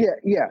 Yeah,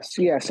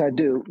 yes, I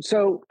do.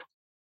 So,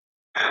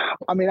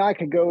 I mean, I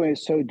could go in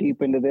so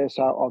deep into this.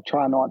 I'll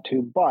try not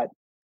to, but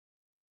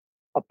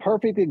a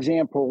perfect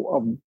example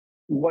of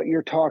what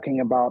you're talking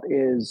about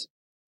is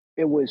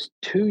it was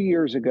 2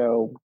 years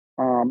ago.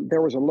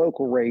 There was a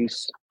local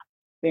race,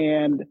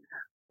 and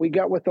we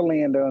got with the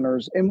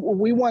landowners, and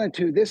we wanted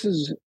to. This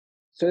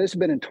has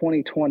been in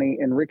 2020,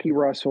 and Ricky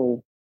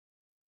Russell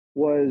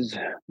was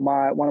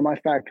one of my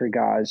factory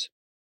guys,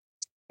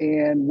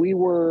 and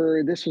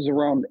this was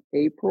around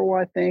April,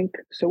 I think.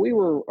 So we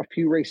were a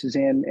few races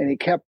in, and he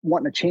kept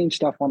wanting to change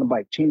stuff on the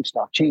bike, change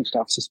stuff,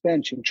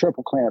 suspension,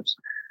 triple clamps.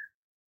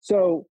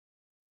 So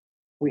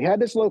we had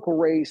this local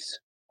race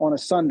on a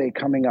Sunday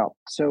coming up.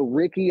 So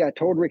I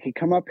told Ricky,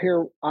 come up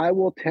here. I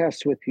will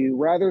test with you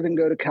rather than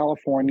go to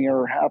California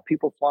or have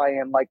people fly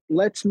in. Like,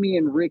 let's me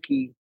and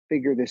Ricky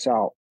figure this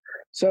out.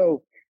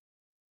 So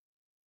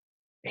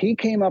he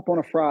came up on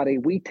a Friday.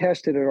 We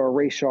tested at our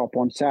race shop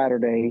on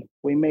Saturday.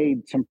 We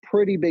made some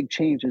pretty big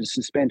changes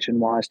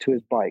suspension-wise to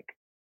his bike.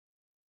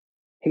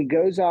 He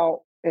goes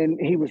out, and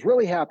he was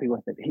really happy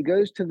with it. He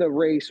goes to the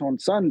race on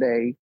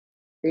Sunday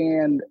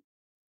and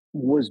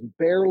was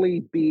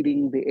barely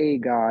beating the A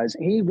guys.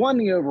 He won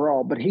the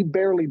overall, but he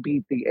barely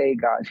beat the A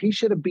guys. He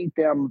should have beat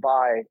them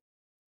by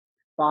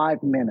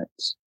 5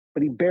 minutes,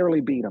 but he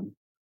barely beat them.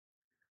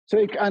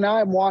 And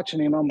I'm watching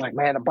him. I'm like,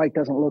 man, the bike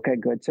doesn't look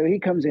that good. So he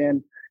comes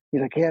in.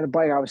 He's like, yeah, the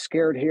bike, I was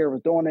scared here. I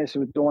was doing this. I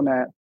was doing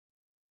that.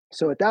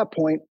 So at that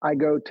point, I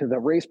go to the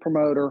race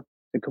promoter.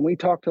 And can we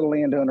talk to the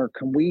landowner?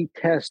 Can we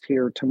test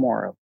here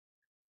tomorrow?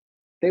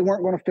 They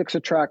weren't going to fix a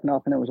track,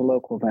 nothing. It was a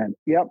local event.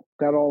 Yep,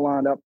 got all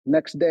lined up.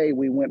 Next day,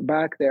 we went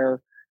back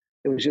there.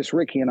 It was just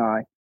Ricky and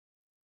I.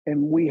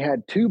 And we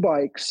had two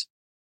bikes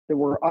that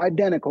were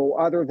identical,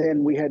 other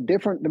than we had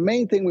different. The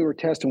main thing we were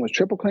testing was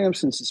triple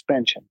clamps and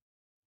suspension,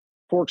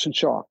 forks and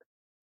shock.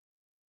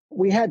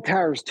 We had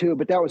tires too,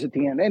 but that was at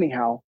the end.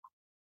 Anyhow,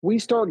 we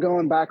start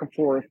going back and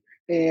forth.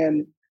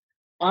 And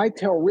I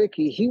tell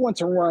Ricky, he wants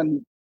to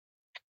run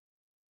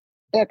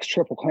X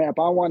triple clamp.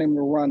 I want him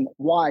to run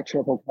Y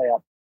triple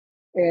clamp.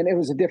 And it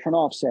was a different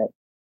offset.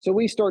 So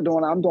we start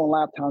I'm doing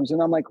lap times, and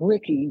I'm like,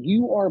 Ricky,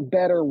 you are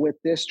better with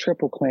this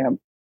triple clamp,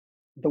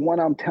 the one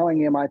I'm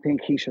telling him I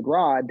think he should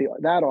ride,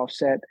 that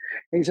offset.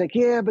 And he's like,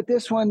 yeah, but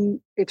this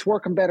one, it's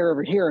working better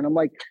over here. And I'm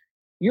like,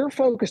 you're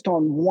focused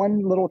on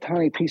one little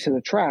tiny piece of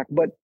the track,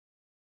 but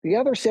the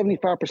other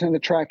 75% of the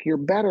track, you're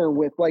better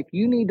with. Like,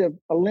 we need to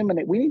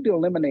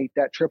eliminate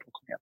that triple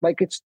clamp. Like,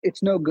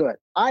 it's no good.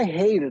 I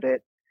hated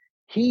it.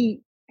 He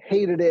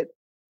hated it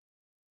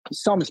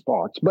some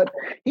spots, but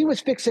he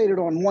was fixated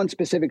on one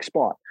specific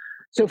spot.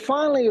 So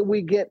finally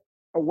we get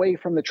away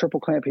from the triple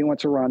clamp he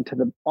wants to run to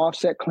the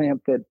offset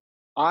clamp that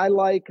I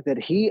like, that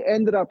he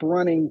ended up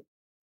running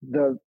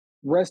the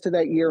rest of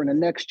that year and the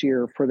next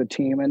year for the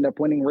team, ended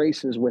up winning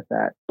races with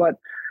that. But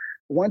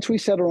once we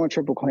settled on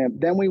triple clamp,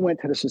 then we went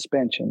to the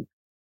suspension,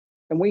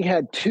 and we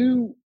had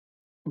two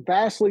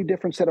vastly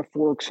different set of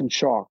forks and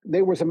shock.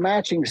 There was a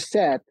matching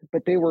set,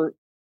 but they were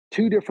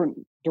two different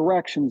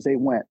directions they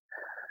went.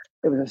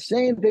 It was the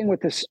same thing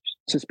with the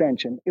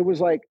suspension. It was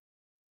like,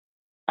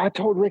 I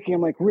told Ricky, I'm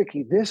like,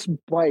 Ricky, this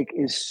bike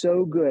is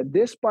so good.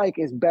 This bike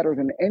is better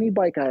than any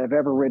bike I have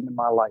ever ridden in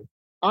my life.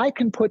 I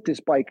can put this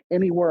bike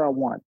anywhere I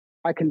want.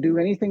 I can do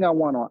anything I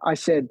want on. I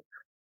said,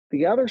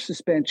 the other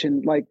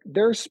suspension, like,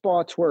 there's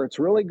spots where it's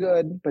really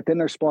good, but then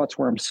there's spots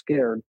where I'm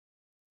scared.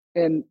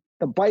 And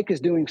the bike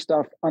is doing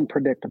stuff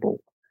unpredictable.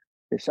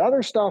 This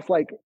other stuff,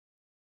 like,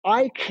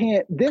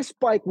 this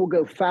bike will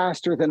go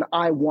faster than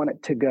I want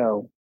it to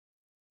go.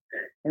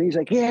 And he's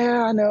like,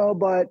 yeah, I know,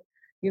 but,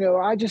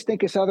 I just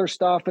think it's other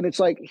stuff. And it's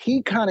like,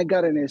 he kind of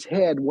got in his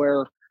head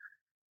where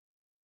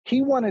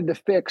he wanted to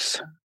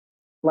fix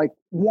like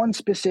one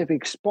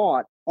specific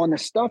spot on the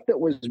stuff that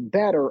was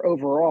better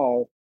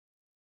overall.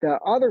 The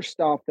other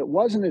stuff that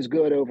wasn't as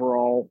good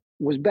overall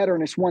was better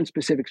in this one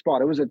specific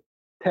spot. It was a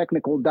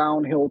technical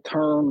downhill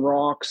turn,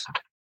 rocks.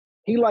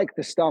 He liked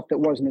the stuff that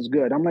wasn't as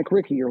good. I'm like,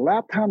 Ricky, your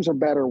lap times are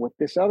better with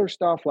this other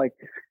stuff. Like,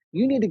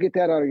 you need to get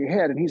that out of your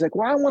head. And he's like,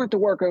 well, I want it to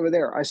work over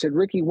there. I said,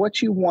 Ricky,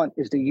 what you want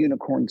is the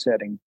unicorn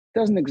setting. It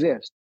doesn't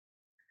exist.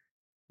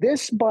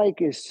 This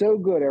bike is so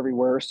good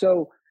everywhere.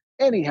 So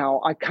anyhow,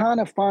 I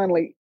kind of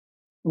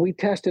we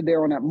tested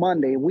there on that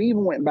Monday. We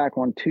even went back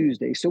on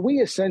Tuesday. So we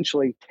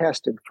essentially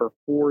tested for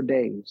 4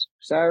 days,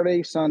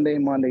 Saturday, Sunday,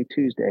 Monday,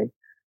 Tuesday.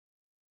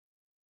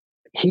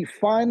 He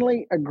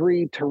finally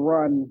agreed to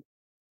run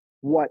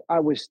what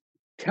I was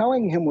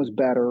telling him was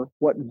better,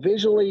 what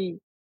visually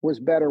was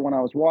better when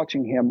I was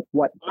watching him,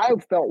 what I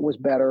felt was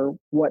better,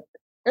 what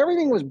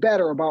everything was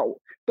better about.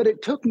 But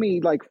it took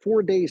me like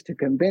 4 days to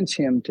convince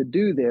him to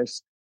do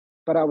this.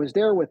 But I was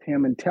there with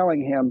him and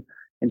telling him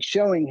and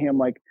showing him,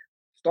 like,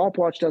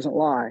 stopwatch doesn't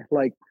lie.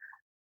 Like,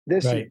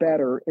 this is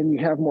better and you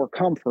have more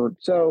comfort.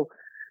 So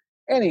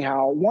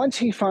anyhow, once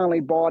he finally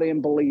bought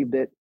in, believed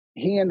it,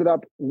 he ended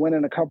up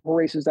winning a couple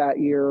races that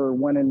year,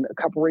 winning a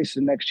couple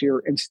races next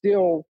year, and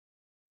still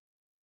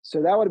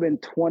So that would have been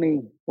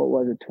 20, what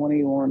was it,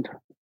 21.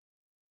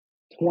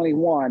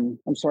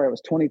 I'm sorry, it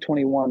was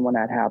 2021 when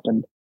that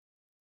happened.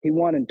 He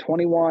won in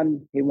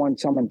 21. He won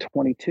some in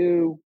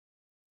 22.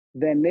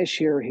 Then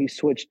this year he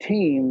switched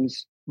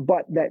teams,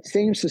 but that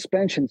same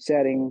suspension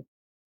setting,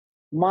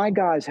 my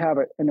guys have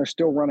it and they're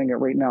still running it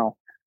right now.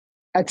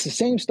 It's the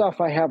same stuff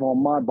I have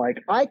on my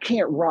bike. I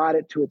can't ride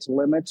it to its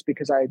limits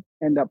because I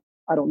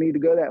don't need to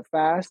go that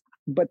fast,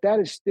 but that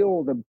is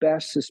still the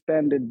best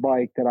suspended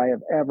bike that I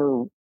have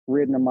ever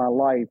ridden in my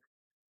life.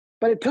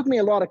 But it took me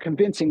a lot of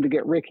convincing to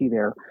get Ricky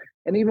there.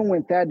 And even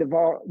when Thad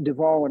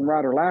Duvall and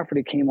Ryder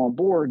Lafferty came on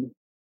board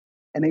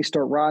and they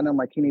start riding, I'm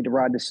like, you need to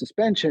ride the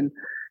suspension.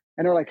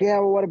 And they're like, yeah,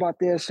 well, what about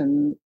this?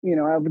 And,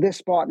 I have this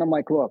spot. And I'm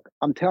like, look,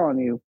 I'm telling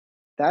you,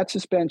 that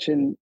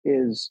suspension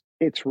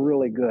it's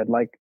really good.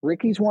 Like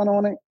Ricky's won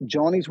on it.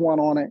 Johnny's won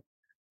on it.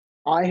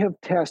 I have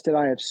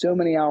so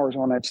many hours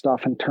on that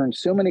stuff and turned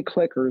so many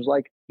clickers.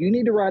 Like, you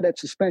need to ride that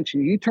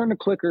suspension. You turn the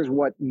clickers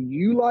what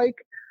you like,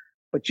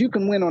 but you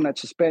can win on that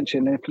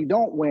suspension. And if you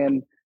don't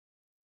win,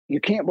 you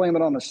can't blame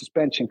it on the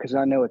suspension because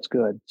I know it's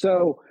good.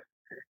 So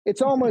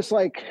it's almost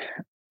like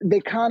they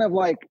kind of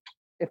like,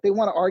 if they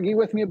want to argue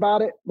with me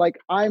about it, like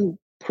I'm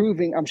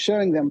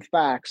showing them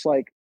facts,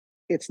 like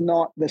it's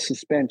not the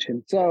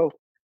suspension. So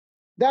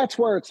that's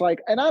where it's like,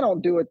 and I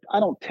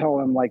don't tell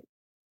them like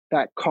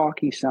that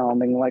cocky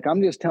sounding, like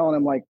I'm just telling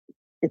them like,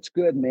 it's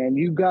good, man.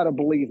 You got to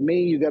believe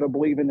me. You got to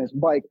believe in this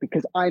bike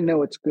because I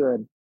know it's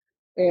good.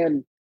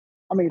 And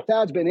I mean,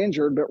 Thad's been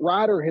injured, but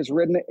Ryder has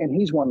ridden it and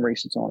he's won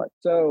races on it.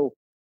 So,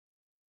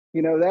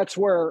 that's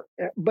where,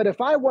 but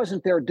if I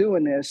wasn't there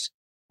doing this,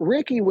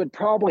 Ricky would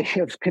probably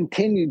have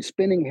continued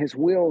spinning his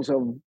wheels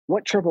of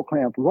what triple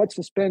clamp, what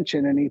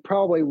suspension, and he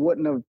probably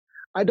wouldn't have.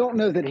 I don't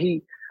know that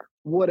he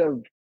would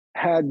have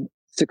had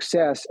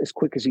success as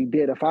quick as he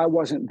did if I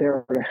wasn't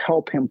there to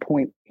help him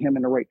point him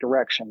in the right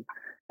direction.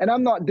 And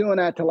I'm not doing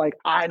that to like,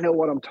 I know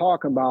what I'm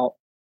talking about.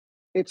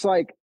 It's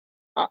like,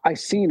 I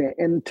seen it.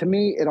 And to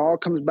me, it all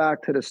comes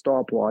back to the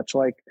stopwatch.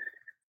 Like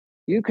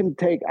you can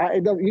take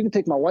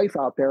my wife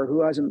out there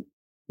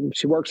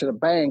she works at a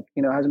bank,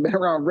 hasn't been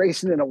around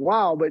racing in a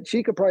while, but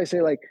she could probably say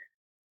like,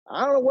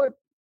 I don't know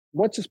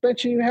what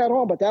suspension you had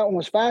on, but that one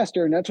was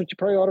faster. And that's what you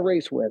probably ought to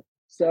race with.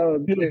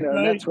 So, right.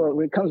 That's what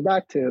it comes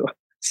back to.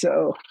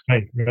 So,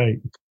 right.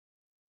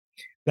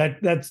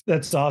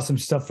 That's awesome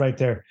stuff right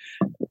there.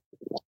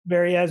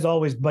 Barry, as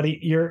always, buddy,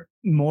 you're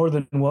more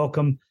than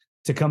welcome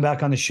to come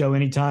back on the show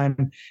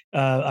anytime.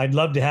 I'd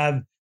love to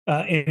have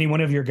any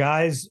one of your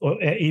guys,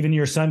 or even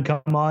your son,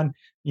 come on,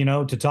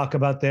 to talk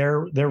about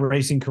their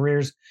racing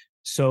careers.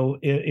 So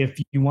if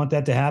you want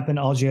that to happen,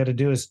 all you got to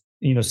do is,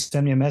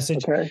 send me a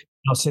message. Okay.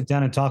 I'll sit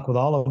down and talk with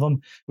all of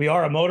them. We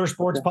are a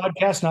motorsports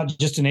podcast, not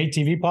just an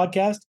ATV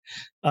podcast.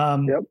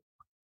 Yep.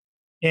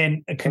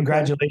 And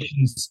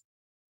congratulations.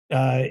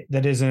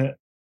 That is an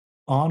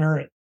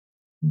honor.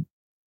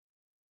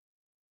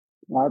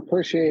 I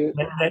appreciate it.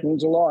 It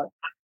means a lot.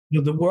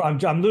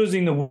 I'm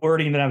losing the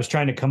wording that I was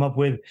trying to come up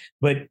with,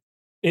 but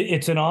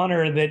it's an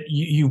honor that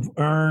you've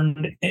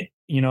earned,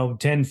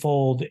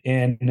 tenfold.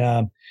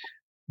 And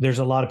there's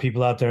a lot of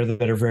people out there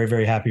that are very,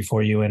 very happy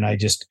for you. And I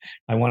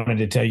wanted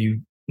to tell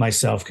you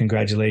myself,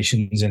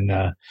 congratulations,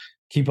 and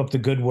keep up the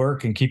good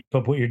work and keep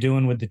up what you're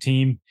doing with the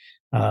team.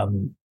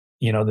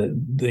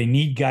 They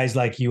need guys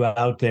like you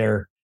out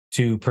there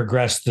to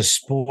progress the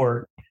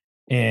sport,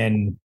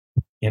 and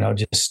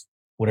just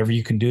whatever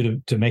you can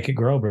do to make it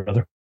grow,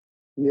 brother.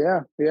 Yeah,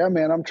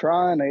 man, I'm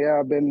trying. Yeah,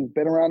 I've been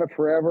around it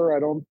forever. I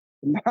don't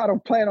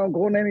plan on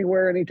going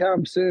anywhere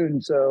anytime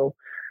soon. So,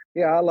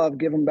 yeah, I love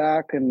giving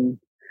back and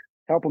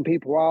helping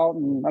people out.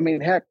 And I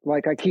mean, heck,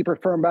 like I keep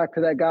referring back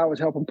to that guy I was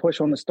helping push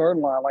on the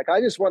starting line. Like I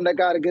just want that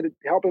guy to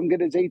help him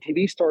get his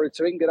ATV started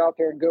so he can get out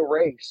there and go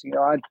race.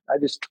 I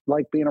just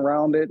like being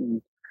around it.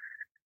 And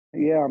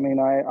yeah, I mean,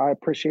 I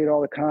appreciate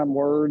all the kind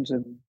words,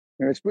 and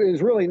it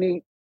was really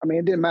neat. I mean,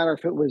 it didn't matter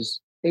if it was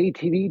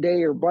ATV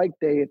day or bike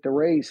day at the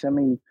race. I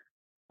mean,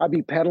 I'd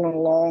be pedaling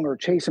along or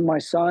chasing my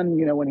son,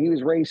 when he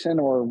was racing,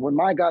 or when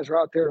my guys were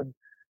out there.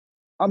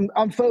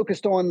 I'm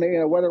focused on,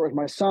 whether it was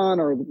my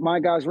son or my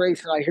guys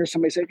racing. I hear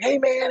somebody say, "Hey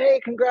man, hey,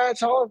 congrats,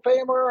 Hall of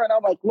Famer," and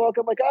I'm like, "Oh,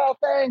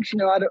 thanks."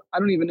 I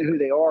don't even know who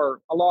they are,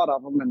 a lot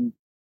of them, and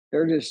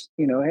they're just,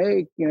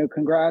 "Hey,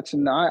 congrats,"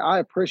 and I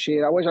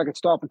appreciate it. I wish I could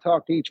stop and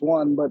talk to each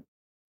one, but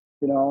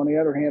on the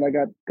other hand, I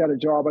got a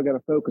job I got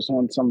to focus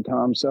on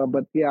sometimes. So,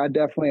 but yeah, I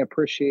definitely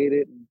appreciate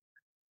it.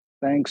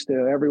 Thanks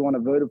to everyone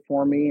that voted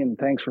for me, and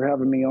thanks for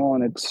having me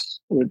on. It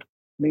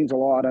means a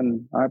lot,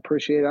 and I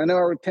appreciate it. I know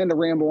I tend to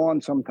ramble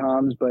on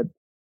sometimes, but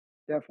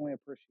definitely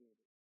appreciate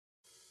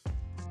it.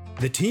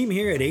 The team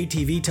here at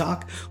ATV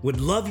Talk would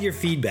love your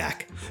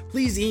feedback.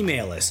 Please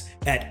email us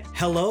at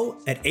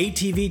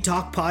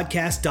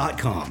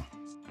hello@atvtalkpodcast.com.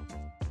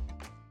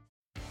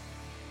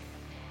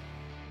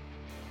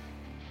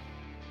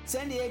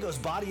 San Diego's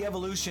Body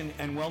Evolution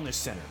and Wellness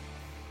Center.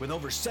 With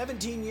over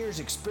 17 years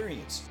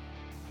experience,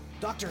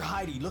 Dr.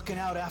 Heidi looking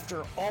out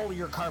after all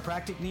your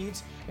chiropractic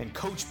needs, and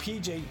Coach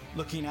PJ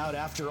looking out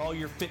after all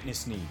your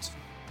fitness needs.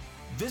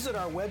 Visit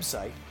our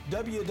website,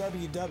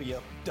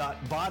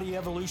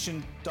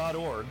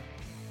 www.bodyevolution.org,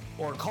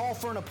 or call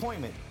for an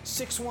appointment,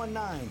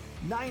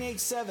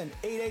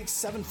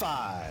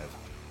 619-987-8875.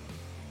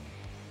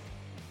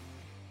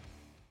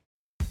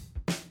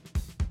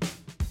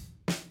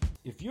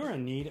 If you're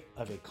in need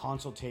of a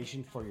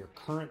consultation for your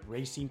current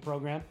racing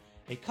program,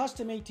 a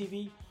custom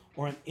ATV,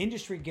 or an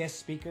industry guest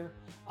speaker,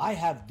 I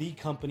have the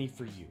company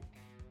for you.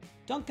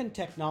 Duncan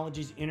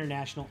Technologies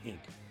International Inc.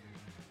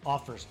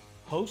 offers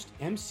host,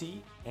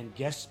 MC, and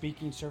guest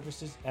speaking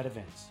services at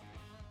events,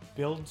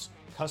 builds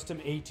custom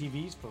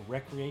ATVs for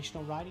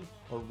recreational riding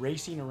or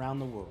racing around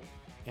the world,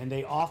 and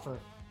they offer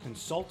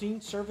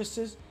consulting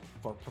services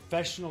for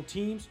professional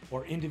teams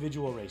or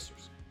individual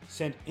racers.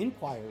 Send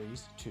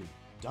inquiries to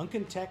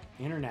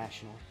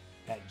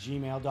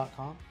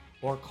duncantechinternational@gmail.com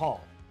or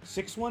call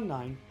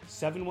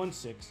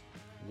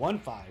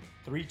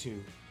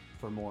 619-716-1532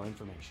 for more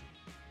information.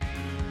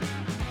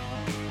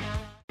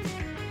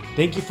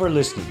 Thank you for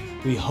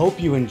listening. We hope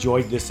you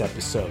enjoyed this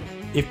episode.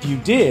 If you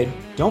did,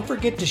 don't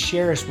forget to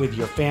share us with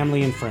your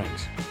family and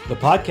friends. The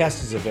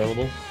podcast is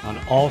available on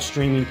all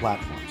streaming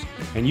platforms,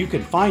 and you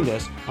can find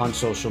us on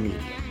social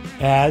media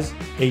as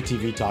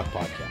ATV Talk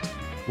Podcast.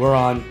 We're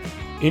on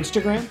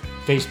Instagram,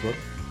 Facebook,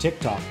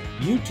 TikTok,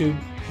 YouTube,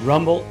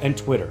 Rumble, and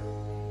Twitter